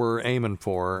that's what we're aiming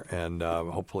for, and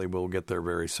hopefully we'll get there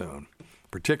very soon,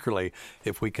 particularly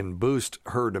if we can boost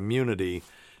herd immunity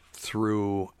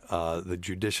through the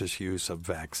judicious use of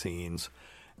vaccines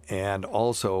and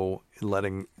also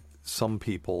letting some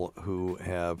people who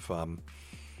have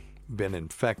been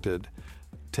infected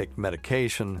take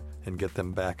medication and get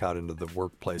them back out into the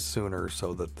workplace sooner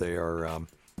so that they are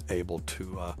able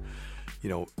to,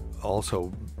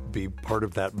 also be part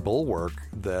of that bulwark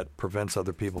that prevents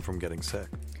other people from getting sick.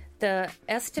 The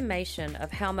estimation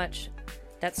of how much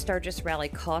that Sturgis rally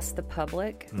cost the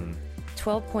public,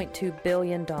 $12.2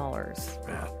 billion.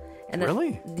 Yeah. And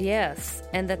really? Yes,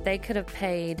 and that they could have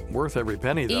paid... Worth every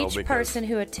penny, though, each person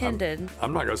who attended...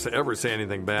 I'm not going to ever say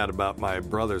anything bad about my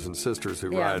brothers and sisters who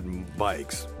ride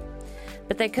bikes.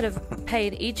 But they could have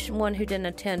paid each one who didn't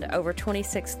attend over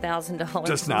 $26,000.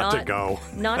 Just not to go.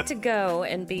 Not to go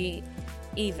and be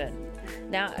even.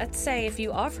 Now, I'd say if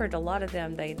you offered a lot of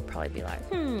them, they'd probably be like,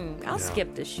 I'll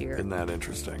skip this year. Isn't that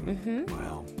interesting?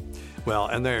 Mm-hmm. Well,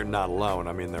 and they're not alone.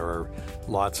 I mean, there are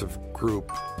lots of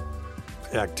group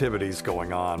activities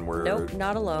going on where... Nope,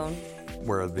 not alone.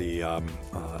 Where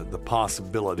the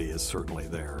possibility is certainly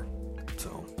there.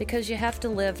 So because you have to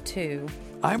live too.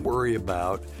 I worry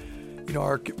about,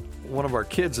 one of our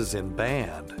kids is in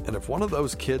band, and if one of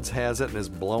those kids has it and is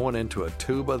blowing into a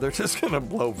tuba, they're just going to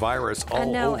blow virus all over.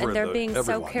 I know, and they're being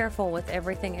everyone. so careful with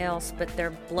everything else, but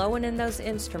they're blowing in those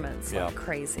instruments like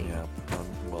crazy. Yeah.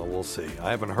 Well, we'll see.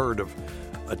 I haven't heard of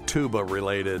a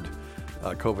tuba-related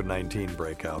COVID-19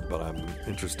 breakout, but I'm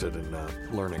interested in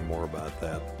learning more about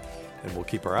that, and we'll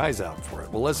keep our eyes out for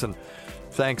it. Well, listen,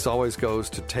 thanks always goes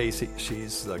to Tacey.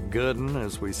 She's a good one,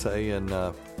 as we say in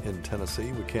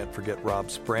Tennessee. We can't forget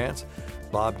Rob Sprance,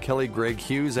 Bob Kelly, Greg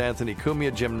Hughes, Anthony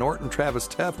Cumia, Jim Norton, Travis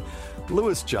Teff,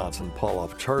 Lewis Johnson, Paul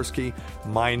Ovcharski,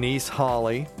 my niece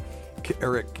Holly,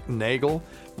 Eric Nagel,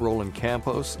 Roland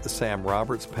Campos, Sam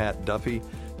Roberts, Pat Duffy,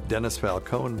 Dennis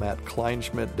Falcone, Matt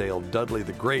Kleinschmidt, Dale Dudley,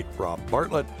 the great Rob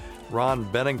Bartlett,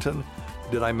 Ron Bennington.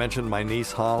 Did I mention my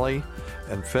niece Holly?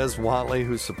 And Fez Watley,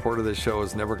 whose support of this show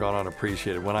has never gone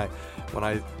unappreciated. When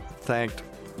I thanked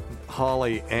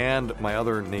Holly and my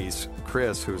other niece,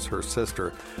 Chris, who's her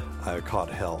sister, I caught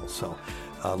hell. So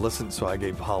so I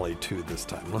gave Holly 2 this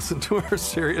time. Listen to our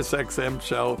Sirius XM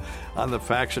show on the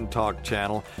Faction Talk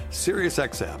channel. Sirius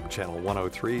XM, channel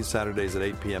 103, Saturdays at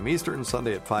 8 p.m. Eastern,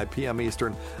 Sunday at 5 p.m.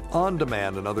 Eastern, on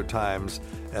demand and other times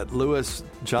at Lewis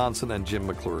Johnson and Jim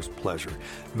McClure's pleasure.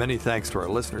 Many thanks to our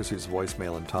listeners whose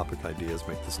voicemail and topic ideas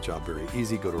make this job very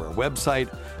easy. Go to our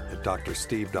website at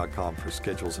drsteve.com for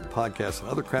schedules and podcasts and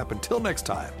other crap. Until next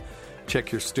time,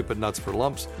 check your stupid nuts for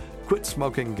lumps. Quit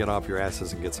smoking, get off your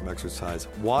asses, and get some exercise.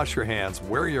 Wash your hands,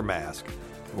 wear your mask.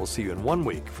 And we'll see you in 1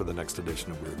 week for the next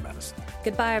edition of Weird Medicine.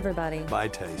 Goodbye, everybody. Bye,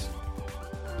 Taze.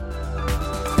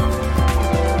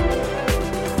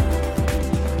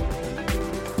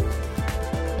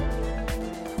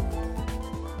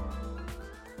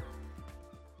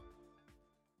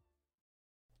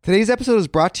 Today's episode is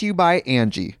brought to you by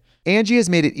Angie. Angie has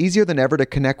made it easier than ever to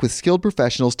connect with skilled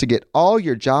professionals to get all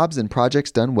your jobs and projects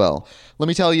done well. Let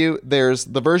me tell you, there's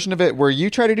the version of it where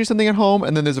you try to do something at home,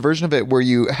 and then there's a version of it where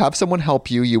you have someone help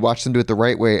you, you watch them do it the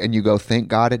right way, and you go, thank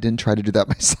God I didn't try to do that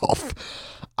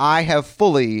myself. I have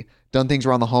fully done things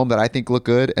around the home that I think look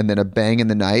good, and then a bang in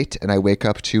the night, and I wake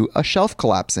up to a shelf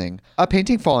collapsing, a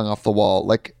painting falling off the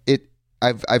wall.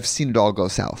 I've seen it all go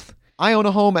south. I own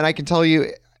a home, and I can tell you,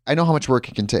 I know how much work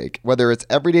it can take. Whether it's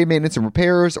everyday maintenance and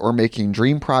repairs or making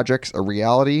dream projects a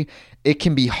reality, it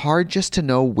can be hard just to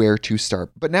know where to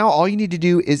start. But now all you need to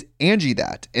do is Angie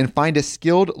that and find a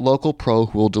skilled local pro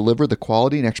who will deliver the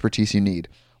quality and expertise you need.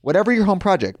 Whatever your home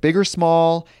project, big or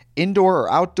small, indoor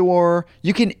or outdoor,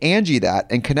 you can Angie that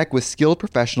and connect with skilled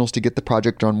professionals to get the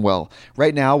project done well.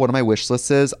 Right now, one of my wish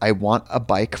lists is I want a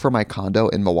bike for my condo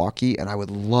in Milwaukee, and I would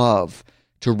love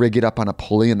to rig it up on a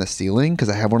pulley in the ceiling because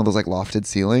I have one of those lofted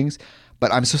ceilings,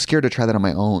 but I'm so scared to try that on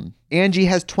my own. Angie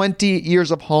has 20 years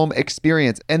of home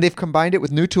experience, and they've combined it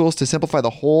with new tools to simplify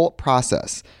the whole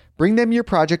process. Bring them your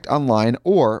project online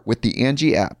or with the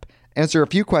Angie app. Answer a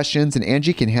few questions and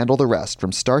Angie can handle the rest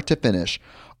from start to finish,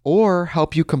 or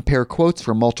help you compare quotes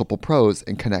from multiple pros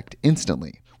and connect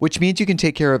instantly, which means you can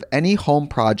take care of any home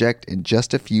project in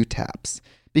just a few taps.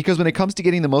 Because when it comes to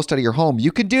getting the most out of your home,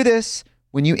 you can do this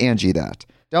when you Angie that.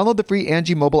 Download the free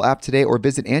Angie mobile app today or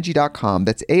visit Angie.com.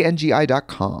 That's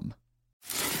ANGI.com.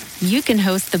 You can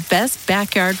host the best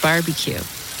backyard barbecue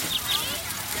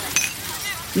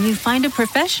when you find a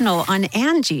professional on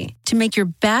Angie to make your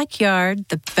backyard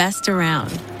the best around.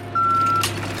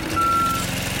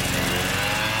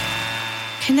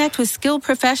 Connect with skilled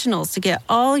professionals to get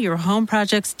all your home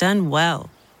projects done well.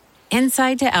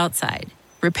 Inside to outside,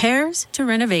 repairs to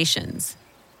renovations.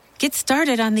 Get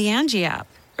started on the Angie app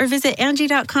or visit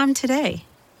Angie.com today.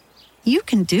 You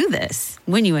can do this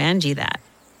when you Angie that.